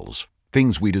idols,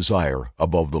 things we desire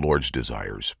above the Lord's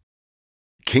desires.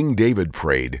 King David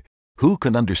prayed, Who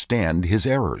can understand his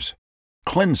errors?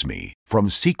 Cleanse me from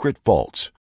secret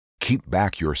faults. Keep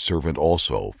back your servant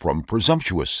also from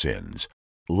presumptuous sins.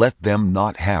 Let them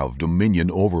not have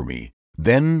dominion over me.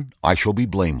 Then I shall be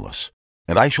blameless,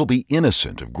 and I shall be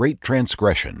innocent of great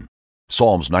transgression.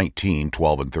 Psalms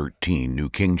 19:12-13, New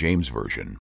King James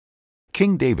Version.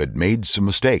 King David made some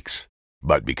mistakes,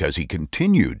 but because he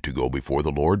continued to go before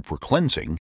the Lord for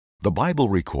cleansing, the Bible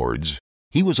records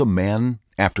he was a man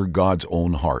after God's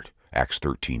own heart, Acts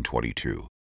 13:22.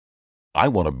 I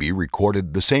want to be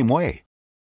recorded the same way.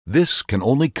 This can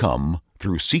only come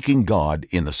through seeking God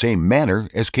in the same manner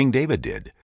as King David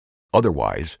did.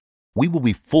 Otherwise, we will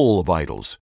be full of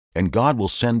idols, and God will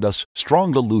send us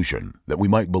strong delusion that we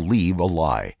might believe a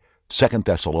lie. 2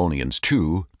 Thessalonians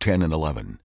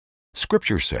 2:10-11.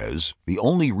 Scripture says the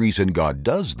only reason God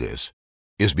does this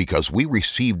is because we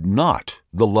received not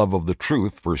the love of the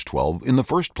truth, verse 12, in the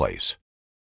first place.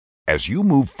 As you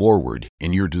move forward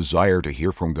in your desire to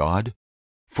hear from God,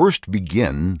 first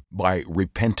begin by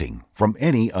repenting from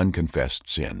any unconfessed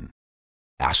sin.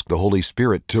 Ask the Holy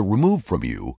Spirit to remove from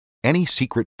you any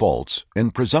secret faults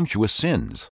and presumptuous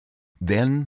sins.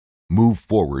 Then move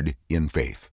forward in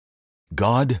faith.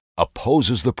 God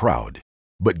opposes the proud,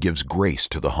 but gives grace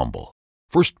to the humble.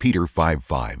 1 Peter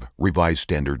 5:5, Revised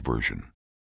Standard Version.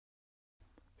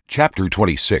 Chapter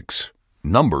 26,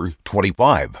 Number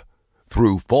 25,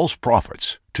 Through false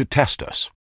prophets to test us.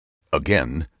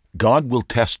 Again, God will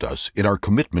test us in our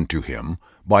commitment to Him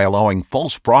by allowing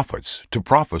false prophets to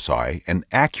prophesy an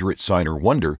accurate sign or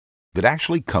wonder that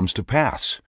actually comes to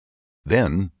pass.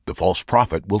 Then the false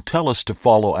prophet will tell us to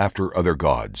follow after other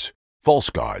gods, false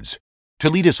gods, to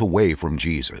lead us away from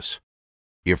Jesus.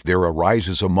 If there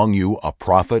arises among you a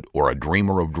prophet or a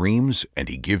dreamer of dreams, and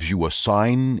he gives you a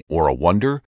sign or a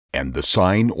wonder, and the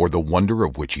sign or the wonder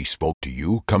of which he spoke to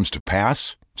you comes to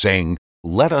pass, saying,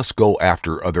 Let us go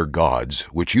after other gods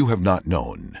which you have not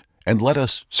known, and let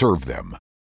us serve them,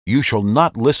 you shall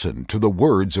not listen to the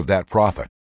words of that prophet,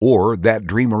 or that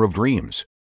dreamer of dreams.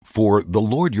 For the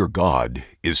Lord your God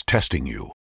is testing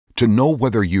you, to know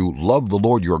whether you love the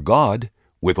Lord your God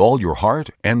with all your heart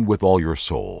and with all your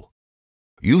soul.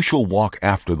 You shall walk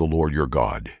after the Lord your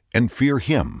God, and fear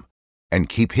him, and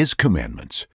keep his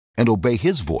commandments, and obey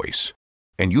his voice,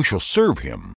 and you shall serve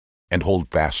him, and hold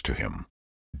fast to him.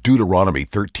 Deuteronomy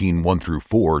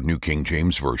 13:1-4, New King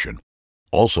James Version.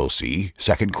 Also see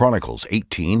 2 Chronicles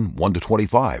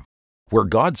 18:1-25, where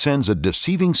God sends a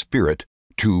deceiving spirit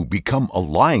to become a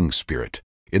lying spirit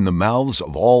in the mouths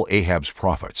of all Ahab's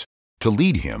prophets, to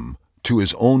lead him to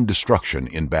his own destruction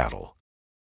in battle.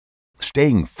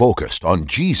 Staying focused on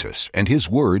Jesus and his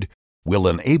word will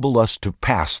enable us to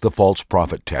pass the false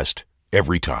prophet test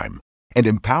every time and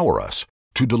empower us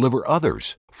to deliver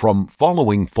others from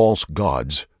following false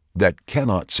gods that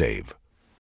cannot save.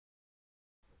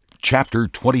 Chapter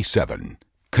 27.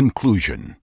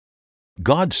 Conclusion.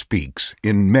 God speaks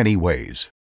in many ways.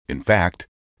 In fact,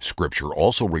 Scripture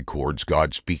also records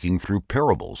God speaking through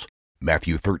parables,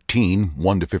 Matthew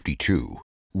 13:1-52,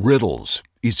 riddles,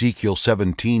 Ezekiel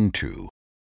 17:2,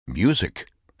 music,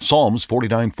 Psalms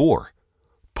 49:4,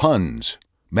 puns,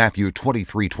 Matthew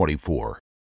 23:24,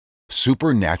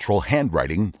 supernatural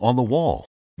handwriting on the wall,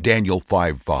 Daniel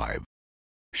 5:5,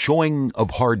 showing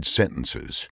of hard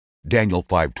sentences, Daniel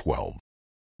 5:12,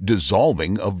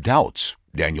 dissolving of doubts,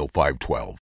 Daniel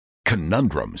 5:12,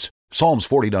 conundrums, Psalms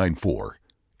 49:4,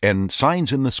 and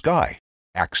signs in the sky,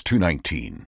 Acts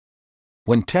 2:19.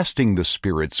 When testing the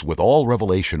spirits with all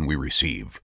revelation we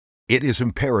receive, it is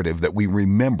imperative that we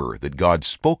remember that God's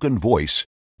spoken voice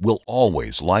will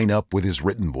always line up with his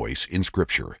written voice in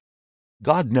Scripture.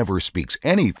 God never speaks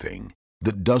anything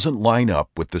that doesn't line up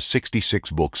with the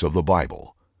 66 books of the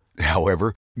Bible.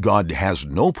 However, God has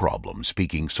no problem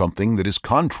speaking something that is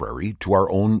contrary to our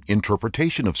own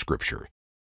interpretation of Scripture.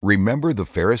 Remember the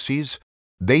Pharisees?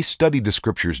 They studied the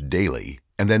Scriptures daily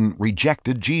and then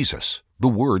rejected Jesus, the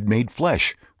Word made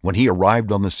flesh, when he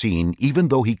arrived on the scene, even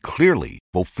though he clearly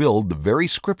fulfilled the very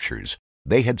Scriptures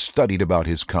they had studied about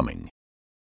his coming.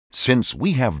 Since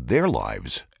we have their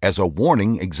lives as a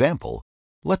warning example,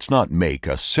 let's not make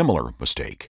a similar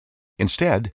mistake.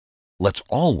 Instead, let's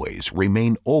always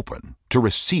remain open to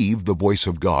receive the voice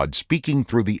of God speaking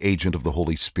through the agent of the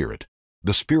Holy Spirit,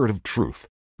 the Spirit of truth,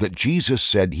 that Jesus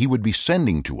said he would be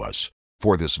sending to us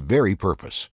for this very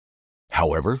purpose.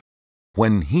 However,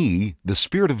 when he, the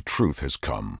Spirit of truth, has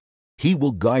come, he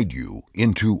will guide you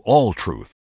into all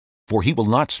truth, for he will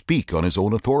not speak on his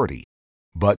own authority,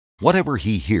 but whatever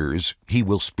he hears, he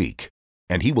will speak,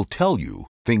 and he will tell you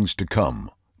things to come.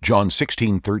 John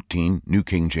 16:13, New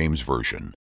King James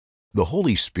Version. The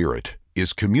Holy Spirit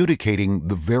is communicating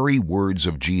the very words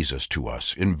of Jesus to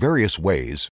us in various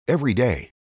ways every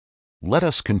day. Let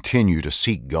us continue to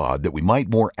seek God that we might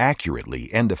more accurately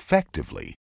and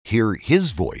effectively hear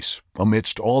his voice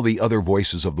amidst all the other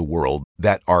voices of the world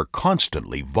that are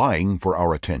constantly vying for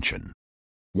our attention.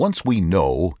 Once we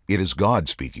know it is God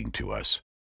speaking to us,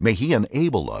 may he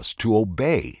enable us to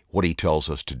obey what he tells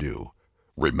us to do.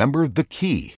 Remember the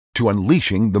key to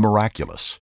unleashing the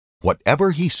miraculous.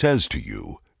 Whatever he says to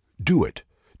you, do it.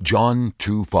 John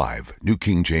 2:5, New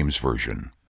King James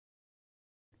Version.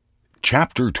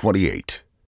 Chapter 28.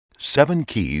 7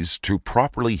 Keys to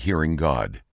Properly Hearing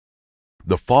God.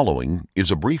 The following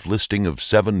is a brief listing of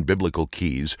 7 biblical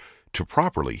keys to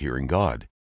properly hearing God.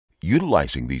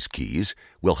 Utilizing these keys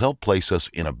will help place us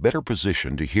in a better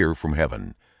position to hear from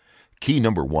heaven. Key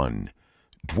number 1,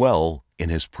 dwell in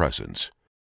his presence.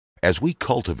 As we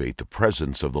cultivate the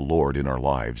presence of the Lord in our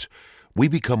lives, we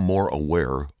become more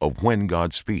aware of when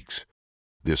God speaks.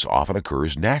 This often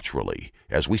occurs naturally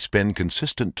as we spend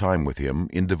consistent time with him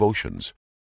in devotions.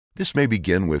 This may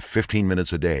begin with 15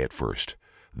 minutes a day at first,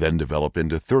 then develop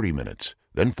into 30 minutes,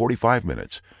 then 45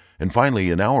 minutes, and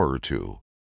finally an hour or 2.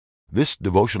 This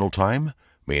devotional time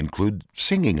may include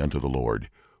singing unto the Lord,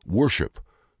 worship,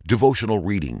 devotional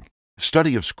reading,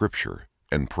 study of Scripture,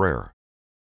 and prayer.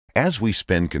 As we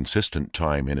spend consistent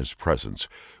time in his presence,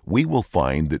 we will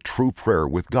find that true prayer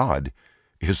with God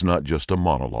is not just a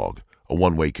monologue, a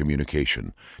one-way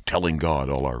communication, telling God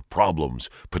all our problems,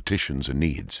 petitions, and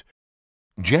needs.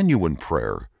 Genuine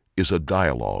prayer is a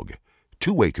dialogue,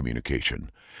 two-way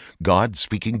communication, God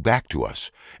speaking back to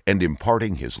us and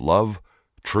imparting his love,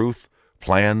 truth,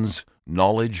 plans,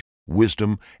 knowledge,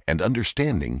 wisdom, and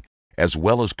understanding, as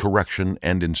well as correction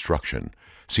and instruction.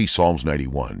 See Psalms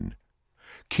 91.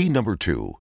 Key number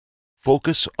 2,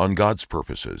 focus on God's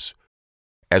purposes.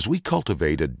 As we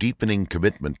cultivate a deepening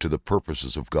commitment to the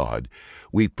purposes of God,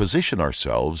 we position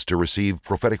ourselves to receive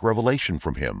prophetic revelation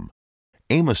from him.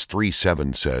 Amos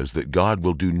 3:7 says that God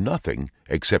will do nothing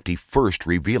except He first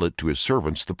reveal it to His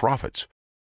servants, the prophets.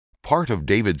 Part of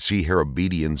David C.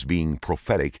 Harabedian's being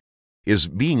prophetic is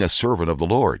being a servant of the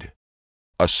Lord.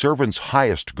 A servant's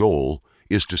highest goal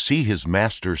is to see his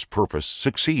master's purpose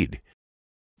succeed.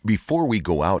 Before we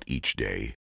go out each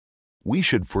day, we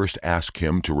should first ask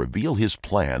Him to reveal His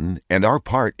plan and our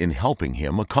part in helping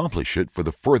Him accomplish it for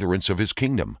the furtherance of His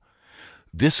kingdom.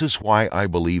 This is why I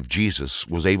believe Jesus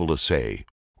was able to say,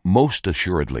 "Most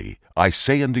assuredly, I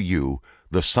say unto you,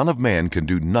 the Son of Man can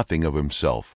do nothing of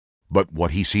Himself, but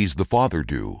what He sees the Father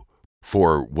do.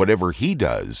 For whatever He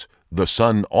does, the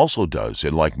Son also does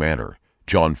in like manner."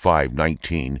 John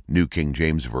 5:19, New King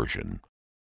James Version.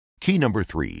 Key number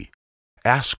 3.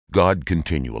 Ask God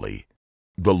continually.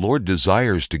 The Lord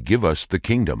desires to give us the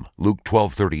kingdom, Luke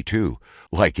 12:32.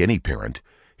 Like any parent,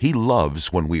 He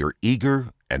loves when we are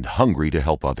eager and hungry to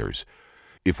help others.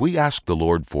 If we ask the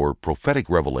Lord for prophetic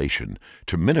revelation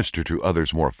to minister to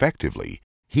others more effectively,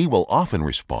 He will often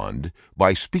respond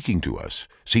by speaking to us.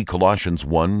 See Colossians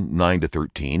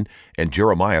 1:9-13 and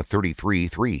Jeremiah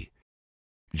 33:3.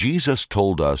 Jesus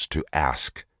told us to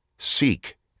ask,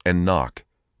 seek, and knock,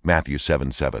 Matthew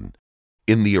 7:7.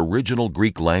 In the original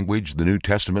Greek language the New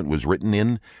Testament was written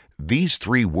in, these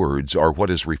 3 words are what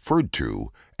is referred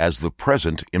to as the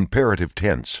present imperative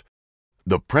tense.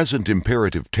 The present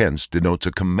imperative tense denotes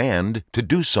a command to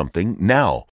do something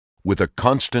now, with a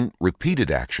constant,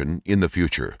 repeated action in the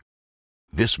future.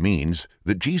 This means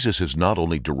that Jesus is not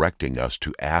only directing us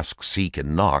to ask, seek,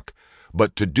 and knock,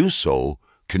 but to do so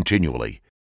continually.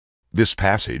 This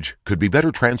passage could be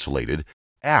better translated,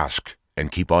 ask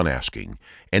and keep on asking,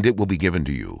 and it will be given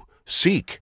to you.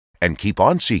 Seek and keep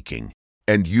on seeking,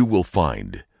 and you will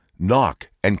find. Knock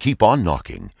and keep on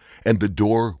knocking, and the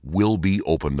door will be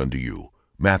opened unto you.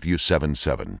 Matthew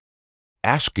 7:7.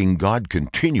 Asking God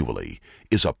continually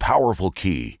is a powerful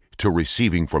key to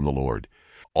receiving from the Lord.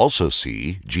 Also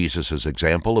see Jesus'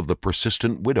 example of the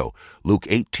persistent widow, Luke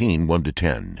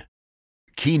 18:1-10.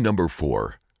 Key number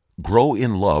 4. Grow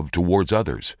in love towards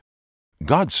others.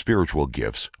 God's spiritual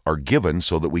gifts are given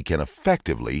so that we can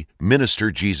effectively minister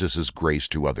Jesus' grace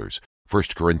to others,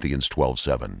 1 Corinthians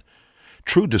 12:7.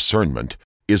 True discernment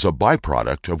is a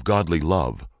byproduct of godly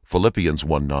love, Philippians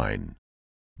 1:9.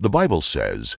 The Bible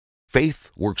says,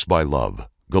 faith works by love,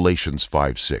 Galatians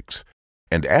 5:6.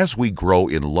 And as we grow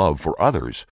in love for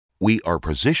others, we are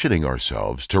positioning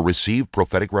ourselves to receive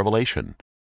prophetic revelation.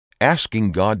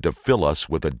 Asking God to fill us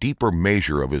with a deeper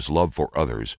measure of His love for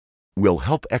others will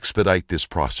help expedite this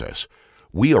process.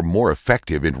 We are more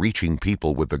effective in reaching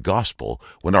people with the gospel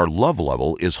when our love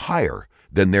level is higher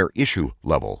than their issue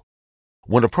level.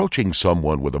 When approaching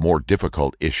someone with a more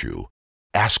difficult issue,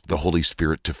 ask the Holy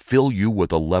Spirit to fill you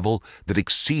with a level that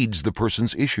exceeds the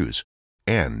person's issues,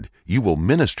 and you will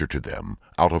minister to them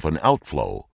out of an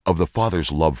outflow of the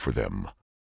Father's love for them.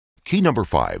 Key number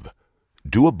 5.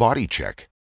 Do a body check.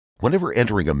 Whenever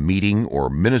entering a meeting or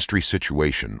ministry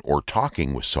situation or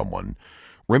talking with someone,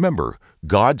 remember,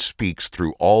 God speaks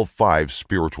through all 5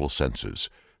 spiritual senses: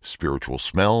 spiritual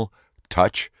smell,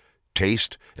 touch,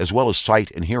 taste, as well as sight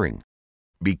and hearing.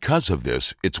 Because of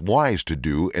this, it's wise to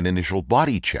do an initial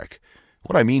body check.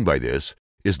 What I mean by this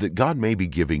is that God may be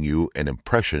giving you an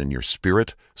impression in your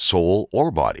spirit, soul, or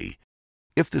body.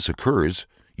 If this occurs,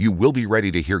 you will be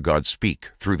ready to hear God speak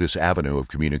through this avenue of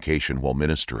communication while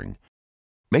ministering.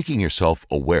 Making yourself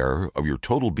aware of your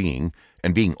total being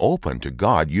and being open to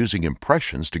God using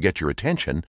impressions to get your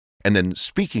attention and then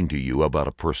speaking to you about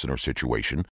a person or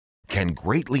situation can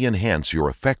greatly enhance your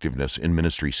effectiveness in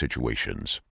ministry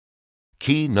situations.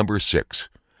 Key number 6.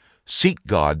 Seek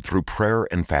God through prayer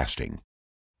and fasting.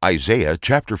 Isaiah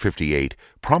chapter 58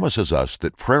 promises us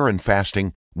that prayer and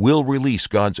fasting will release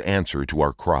God's answer to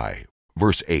our cry,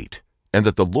 verse 8, and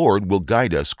that the Lord will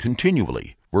guide us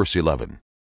continually, verse 11.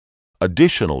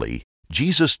 Additionally,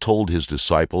 Jesus told His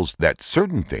disciples that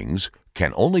certain things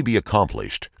can only be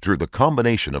accomplished through the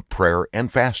combination of prayer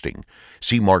and fasting.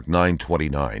 See Mark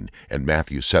 9:29 and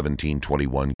Matthew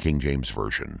 17:21 King James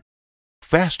Version.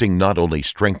 Fasting not only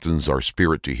strengthens our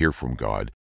spirit to hear from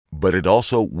God, but it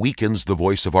also weakens the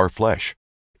voice of our flesh.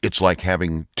 It's like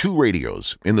having 2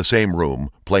 radios in the same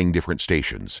room playing different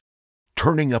stations.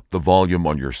 Turning up the volume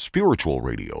on your spiritual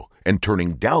radio and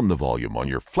turning down the volume on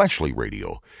your fleshly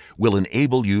radio will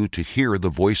enable you to hear the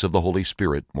voice of the Holy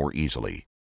Spirit more easily.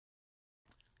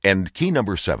 And key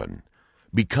number 7,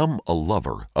 become a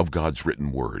lover of God's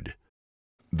written word.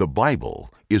 The Bible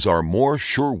is our more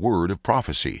sure word of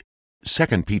prophecy,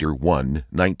 2 Peter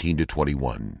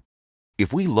 1:19-21.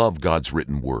 If we love God's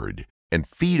written word and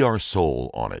feed our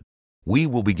soul on it, we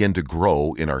will begin to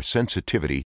grow in our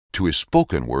sensitivity to His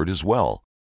spoken word as well.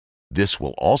 This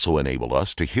will also enable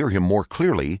us to hear Him more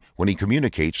clearly when He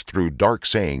communicates through dark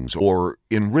sayings or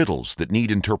in riddles that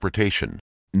need interpretation.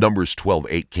 Numbers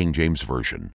 12:8 King James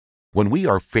Version. When we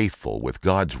are faithful with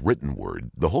God's written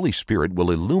word, the Holy Spirit will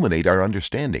illuminate our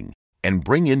understanding and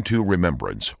bring into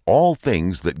remembrance all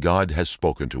things that God has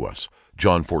spoken to us.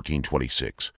 John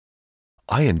 14:26.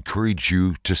 I encourage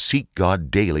you to seek God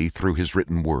daily through His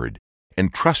written word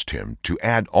and trust Him to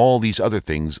add all these other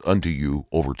things unto you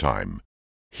over time.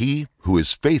 He who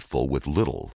is faithful with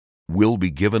little will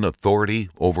be given authority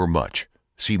over much.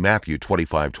 See Matthew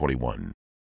 25:21.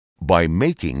 By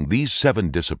making these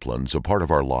 7 disciplines a part of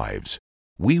our lives,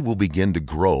 we will begin to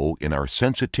grow in our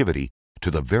sensitivity to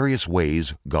the various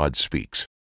ways God speaks.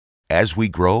 As we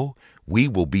grow, we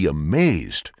will be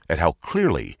amazed at how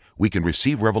clearly we can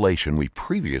receive revelation we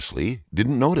previously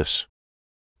didn't notice.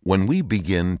 When we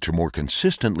begin to more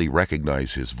consistently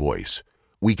recognize His voice,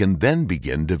 we can then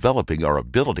begin developing our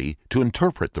ability to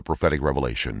interpret the prophetic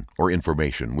revelation or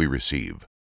information we receive.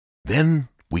 Then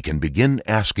we can begin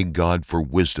asking God for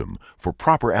wisdom for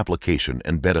proper application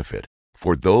and benefit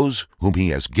for those whom He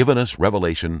has given us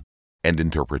revelation and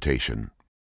interpretation.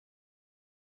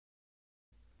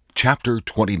 Chapter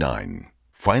 29.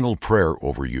 Final prayer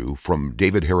over you from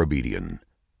David Herabedian.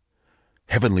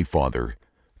 Heavenly Father,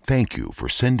 thank you for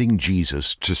sending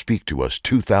Jesus to speak to us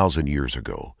 2,000 years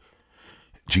ago.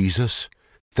 Jesus,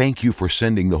 thank you for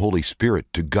sending the Holy Spirit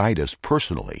to guide us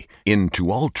personally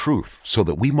into all truth so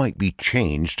that we might be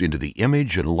changed into the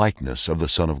image and likeness of the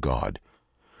Son of God.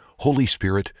 Holy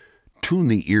Spirit, tune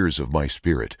the ears of my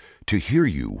spirit to hear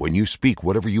you when you speak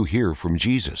whatever you hear from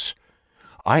Jesus.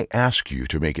 I ask you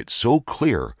to make it so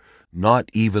clear not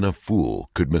even a fool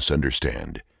could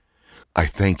misunderstand. I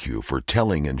thank you for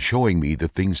telling and showing me the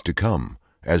things to come,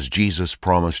 as Jesus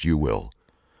promised you will.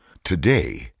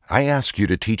 Today, I ask you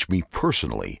to teach me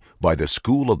personally by the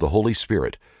school of the Holy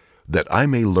Spirit, that I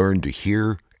may learn to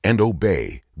hear and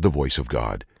obey the voice of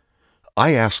God.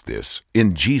 I ask this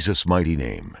in Jesus' mighty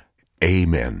name.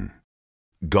 Amen.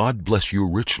 God bless you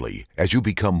richly as you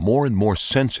become more and more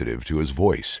sensitive to His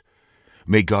voice.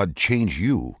 May God change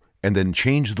you and then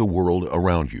change the world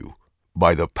around you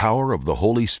by the power of the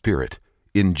Holy Spirit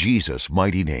in Jesus'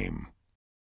 mighty name.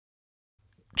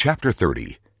 Chapter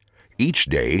 30. Each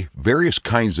day, various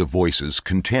kinds of voices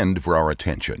contend for our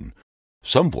attention.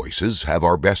 Some voices have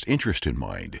our best interest in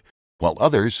mind, while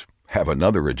others have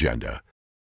another agenda.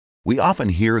 We often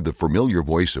hear the familiar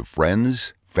voice of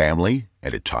friends, family,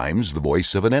 and at times the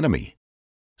voice of an enemy.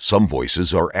 Some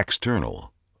voices are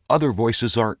external. Other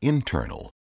voices are internal.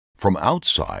 From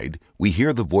outside, we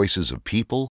hear the voices of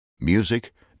people,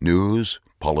 music, news,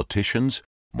 politicians,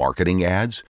 marketing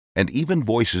ads, and even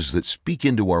voices that speak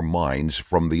into our minds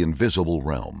from the invisible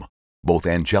realm, both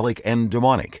angelic and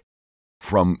demonic.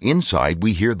 From inside,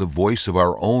 we hear the voice of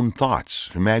our own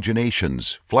thoughts,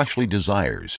 imaginations, fleshly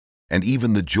desires, and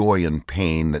even the joy and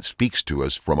pain that speaks to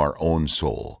us from our own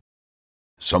soul.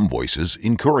 Some voices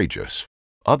encourage us,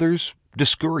 others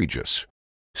discourage us.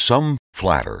 Some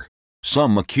flatter,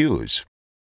 some accuse.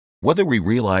 Whether we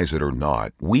realize it or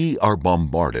not, we are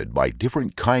bombarded by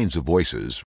different kinds of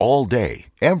voices all day,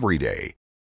 every day.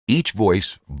 Each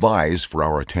voice vies for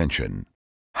our attention.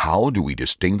 How do we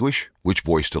distinguish which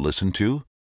voice to listen to?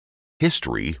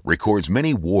 History records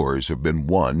many wars have been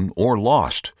won or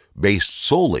lost based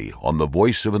solely on the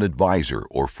voice of an advisor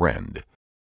or friend.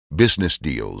 Business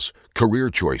deals, career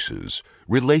choices,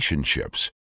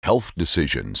 relationships, health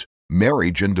decisions,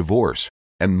 marriage and divorce,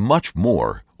 and much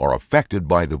more are affected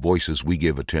by the voices we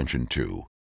give attention to.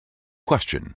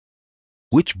 Question: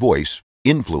 which voice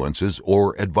influences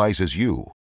or advises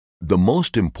you? The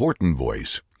most important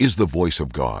voice is the voice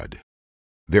of God.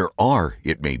 There are,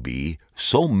 it may be,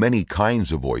 so many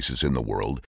kinds of voices in the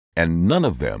world, and none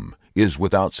of them is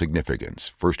without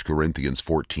significance. 1 Corinthians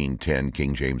 14:10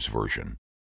 King James Version.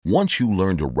 Once you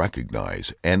learn to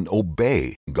recognize and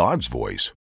obey God's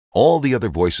voice, all the other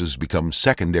voices become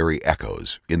secondary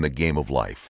echoes in the game of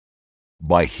life.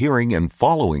 By hearing and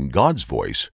following God's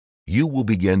voice, you will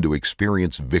begin to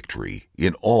experience victory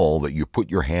in all that you put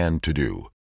your hand to do.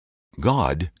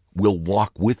 God will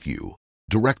walk with you,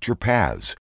 direct your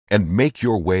paths, and make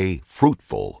your way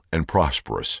fruitful and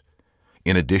prosperous.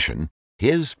 In addition,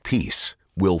 His peace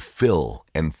will fill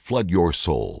and flood your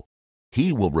soul.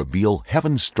 He will reveal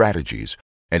heaven's strategies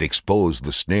and expose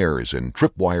the snares and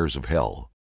tripwires of hell.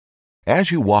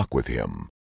 As you walk with Him,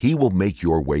 He will make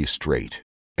your way straight,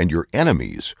 and your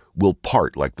enemies will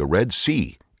part like the Red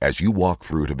Sea as you walk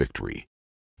through to victory.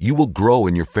 You will grow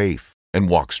in your faith and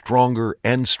walk stronger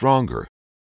and stronger.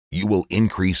 You will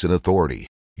increase in authority.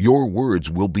 Your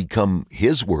words will become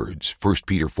His words, 1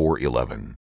 Peter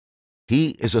 4:11.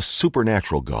 He is a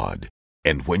supernatural God,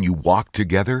 and when you walk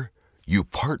together, you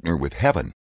partner with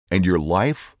heaven, and your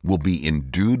life will be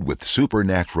endued with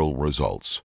supernatural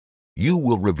results. You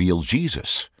will reveal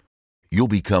Jesus. You'll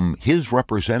become His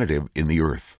representative in the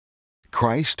earth.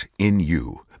 Christ in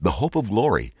you, the hope of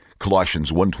glory,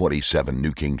 Colossians 1:27,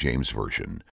 New King James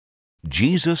Version.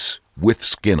 Jesus with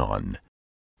skin on.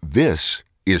 This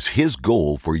is His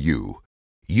goal for you.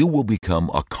 You will become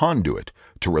a conduit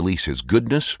to release His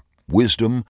goodness,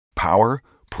 wisdom, power,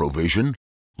 provision,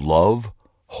 love,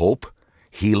 hope,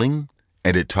 healing,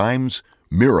 and at times,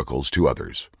 miracles to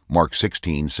others. Mark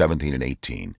 16:17 and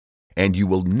 18. And you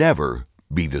will never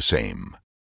be the same.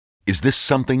 Is this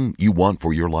something you want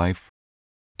for your life?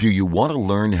 Do you want to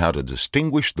learn how to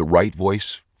distinguish the right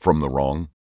voice from the wrong?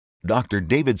 Dr.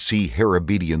 David C.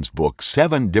 Harabedian's book,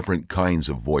 7 Different Kinds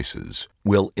of Voices,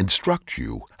 will instruct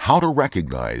you how to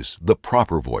recognize the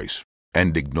proper voice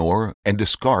and ignore and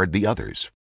discard the others.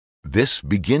 This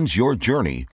begins your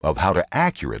journey of how to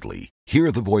accurately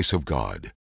hear the voice of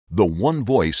God, the one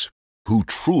voice who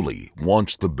truly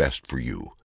wants the best for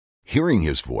you. Hearing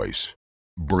His voice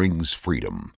brings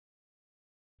freedom.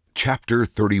 Chapter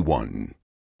 31.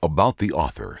 About the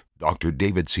author, Dr.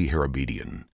 David C.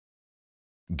 Harabedian.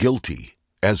 Guilty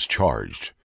as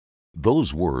charged.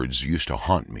 Those words used to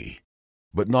haunt me,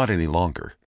 but not any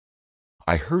longer.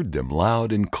 I heard them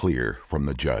loud and clear from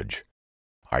the judge.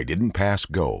 I didn't pass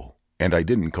go, and I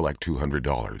didn't collect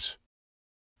 $200.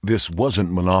 This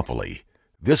wasn't Monopoly.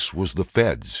 This was the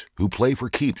feds, who play for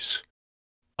keeps.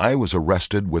 I was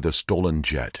arrested with a stolen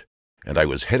jet, and I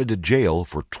was headed to jail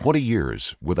for 20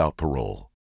 years without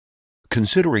parole.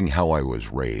 Considering how I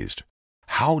was raised,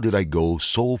 how did I go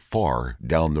so far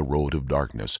down the road of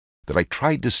darkness that I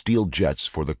tried to steal jets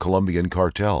for the Colombian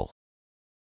cartel?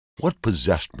 What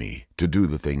possessed me to do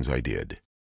the things I did?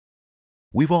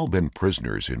 We've all been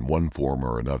prisoners in one form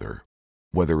or another,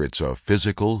 whether it's a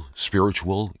physical,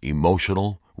 spiritual,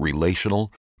 emotional,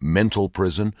 relational, mental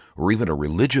prison, or even a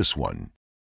religious one.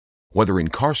 Whether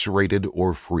incarcerated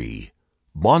or free,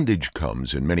 bondage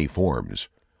comes in many forms,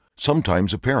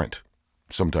 sometimes apparent,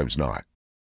 sometimes not.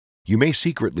 You may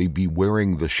secretly be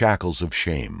wearing the shackles of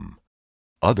shame.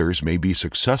 Others may be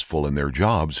successful in their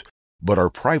jobs, but are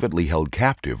privately held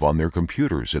captive on their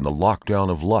computers in the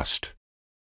lockdown of lust.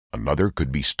 Another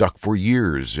could be stuck for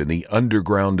years in the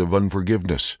underground of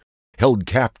unforgiveness, held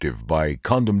captive by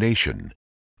condemnation,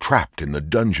 trapped in the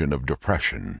dungeon of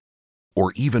depression,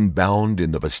 or even bound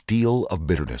in the Bastille of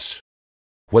bitterness.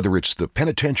 Whether it's the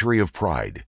penitentiary of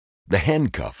pride, the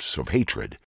handcuffs of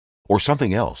hatred, or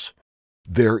something else,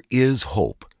 there is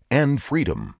hope and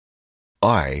freedom.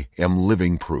 I am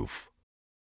living proof.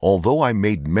 Although I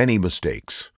made many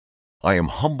mistakes, I am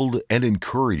humbled and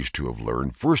encouraged to have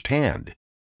learned firsthand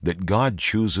that God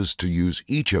chooses to use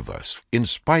each of us in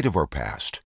spite of our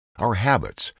past, our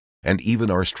habits, and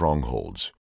even our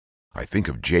strongholds. I think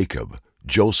of Jacob,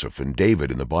 Joseph, and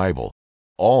David in the Bible,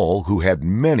 all who had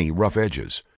many rough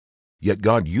edges, yet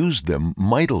God used them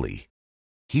mightily.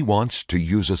 He wants to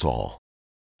use us all.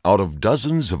 Out of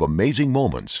dozens of amazing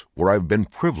moments where I've been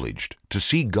privileged to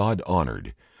see God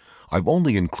honored, I've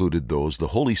only included those the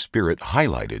Holy Spirit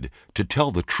highlighted to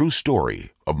tell the true story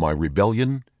of my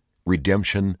rebellion,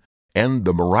 redemption, and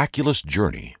the miraculous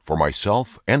journey for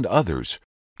myself and others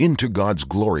into God's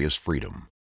glorious freedom.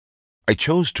 I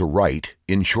chose to write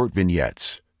in short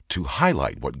vignettes to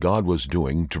highlight what God was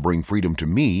doing to bring freedom to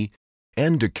me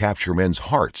and to capture men's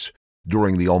hearts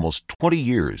during the almost 20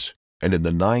 years and in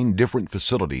the 9 different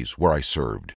facilities where I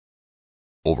served.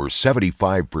 Over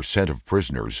 75% of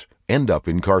prisoners end up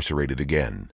incarcerated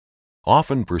again.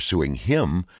 Often pursuing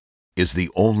Him is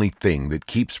the only thing that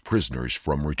keeps prisoners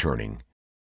from returning.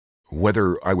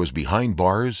 Whether I was behind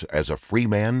bars as a free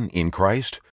man in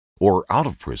Christ or out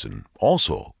of prison,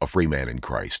 also a free man in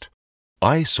Christ,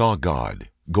 I saw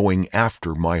God going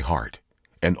after my heart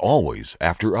and always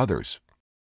after others.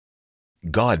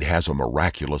 God has a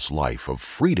miraculous life of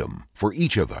freedom for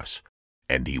each of us,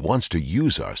 and He wants to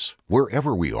use us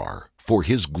wherever we are for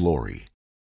His glory.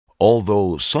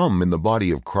 Although some in the body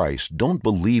of Christ don't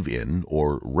believe in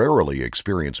or rarely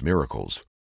experience miracles,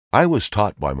 I was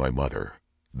taught by my mother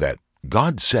that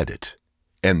God said it,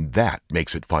 and that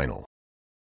makes it final.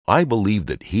 I believe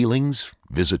that healings,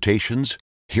 visitations,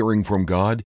 hearing from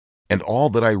God, and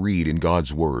all that I read in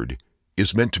God's Word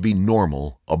is meant to be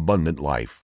normal, abundant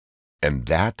life. And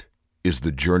that is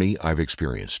the journey I've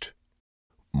experienced.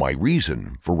 My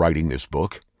reason for writing this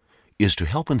book is to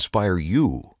help inspire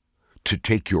you to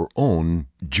take your own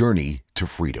journey to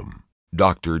freedom.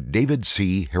 Dr. David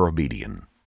C. Harabedian.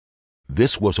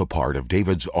 This was a part of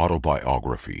David's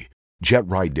autobiography, Jet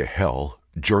Ride to Hell,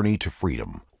 Journey to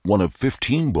Freedom, one of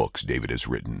 15 books David has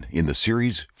written in the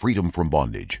series Freedom from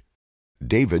Bondage.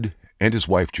 David and his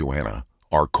wife Joanna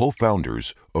are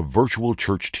co-founders of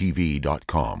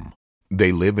VirtualChurchTV.com.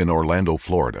 They live in Orlando,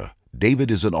 Florida. David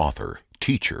is an author,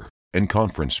 teacher, and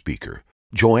conference speaker.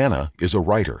 Joanna is a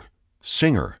writer,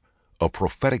 singer, a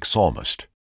prophetic psalmist.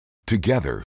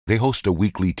 Together, they host a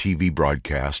weekly TV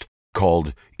broadcast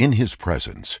called In His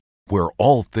Presence, where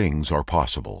all things are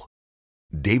possible.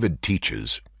 David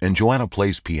teaches, and Joanna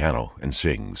plays piano and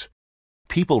sings.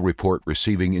 People report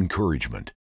receiving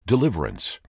encouragement,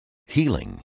 deliverance,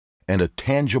 healing, and a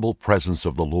tangible presence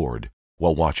of the Lord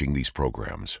while watching these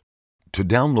programs. To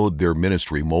download their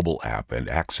ministry mobile app and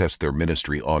access their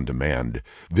ministry on demand,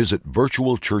 visit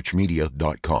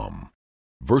virtualchurchmedia.com.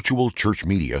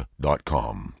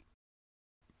 virtualchurchmedia.com.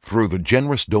 Through the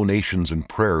generous donations and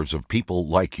prayers of people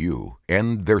like you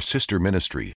and their sister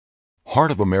ministry, Heart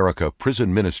of America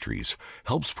Prison Ministries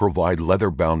helps provide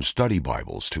leather-bound study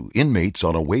Bibles to inmates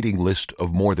on a waiting list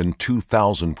of more than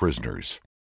 2,000 prisoners.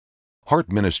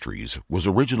 Heart Ministries was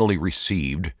originally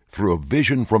received through a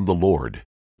vision from the Lord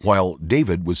while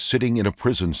David was sitting in a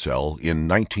prison cell in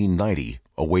 1990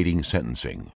 awaiting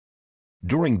sentencing.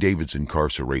 During David's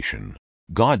incarceration,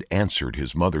 God answered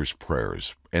his mother's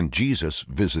prayers, and Jesus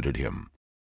visited him.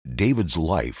 David's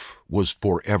life was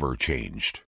forever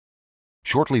changed.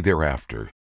 Shortly thereafter,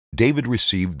 David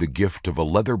received the gift of a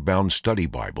leather-bound study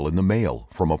Bible in the mail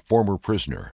from a former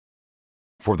prisoner.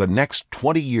 For the next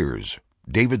 20 years,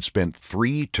 David spent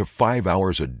 3 to 5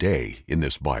 hours a day in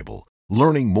this Bible,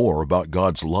 learning more about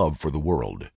God's love for the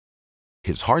world.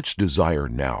 His heart's desire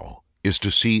now is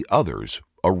to see others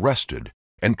arrested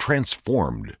and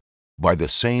transformed by the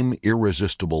same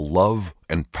irresistible love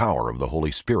and power of the Holy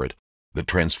Spirit that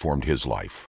transformed his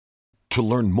life. To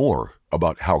learn more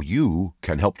about how you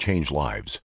can help change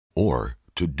lives, or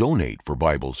to donate for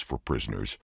Bibles for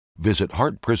prisoners, visit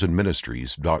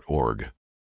heartprisonministries.org.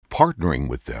 Partnering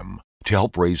with them to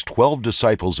help raise 12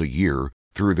 disciples a year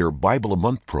through their Bible a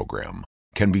Month program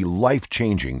can be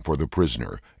life-changing for the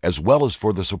prisoner as well as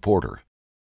for the supporter.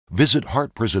 Visit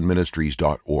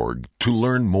heartprisonministries.org to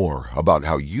learn more about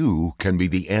how you can be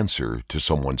the answer to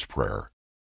someone's prayer.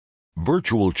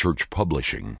 Virtual Church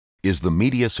Publishing is the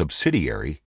media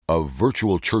subsidiary of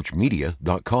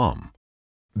virtualchurchmedia.com.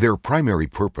 Their primary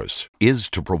purpose is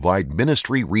to provide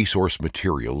ministry resource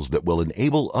materials that will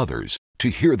enable others to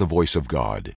hear the voice of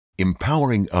God,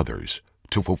 empowering others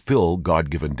to fulfill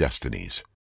God-given destinies.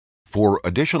 For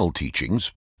additional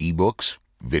teachings, ebooks,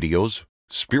 videos,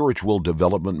 spiritual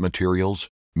development materials,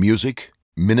 music,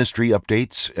 ministry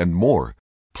updates, and more,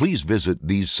 please visit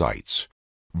these sites: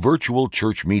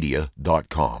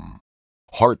 virtualchurchmedia.com,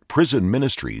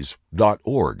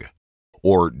 heartprisonministries.org,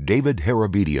 or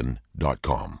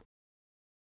davidharabedian.com.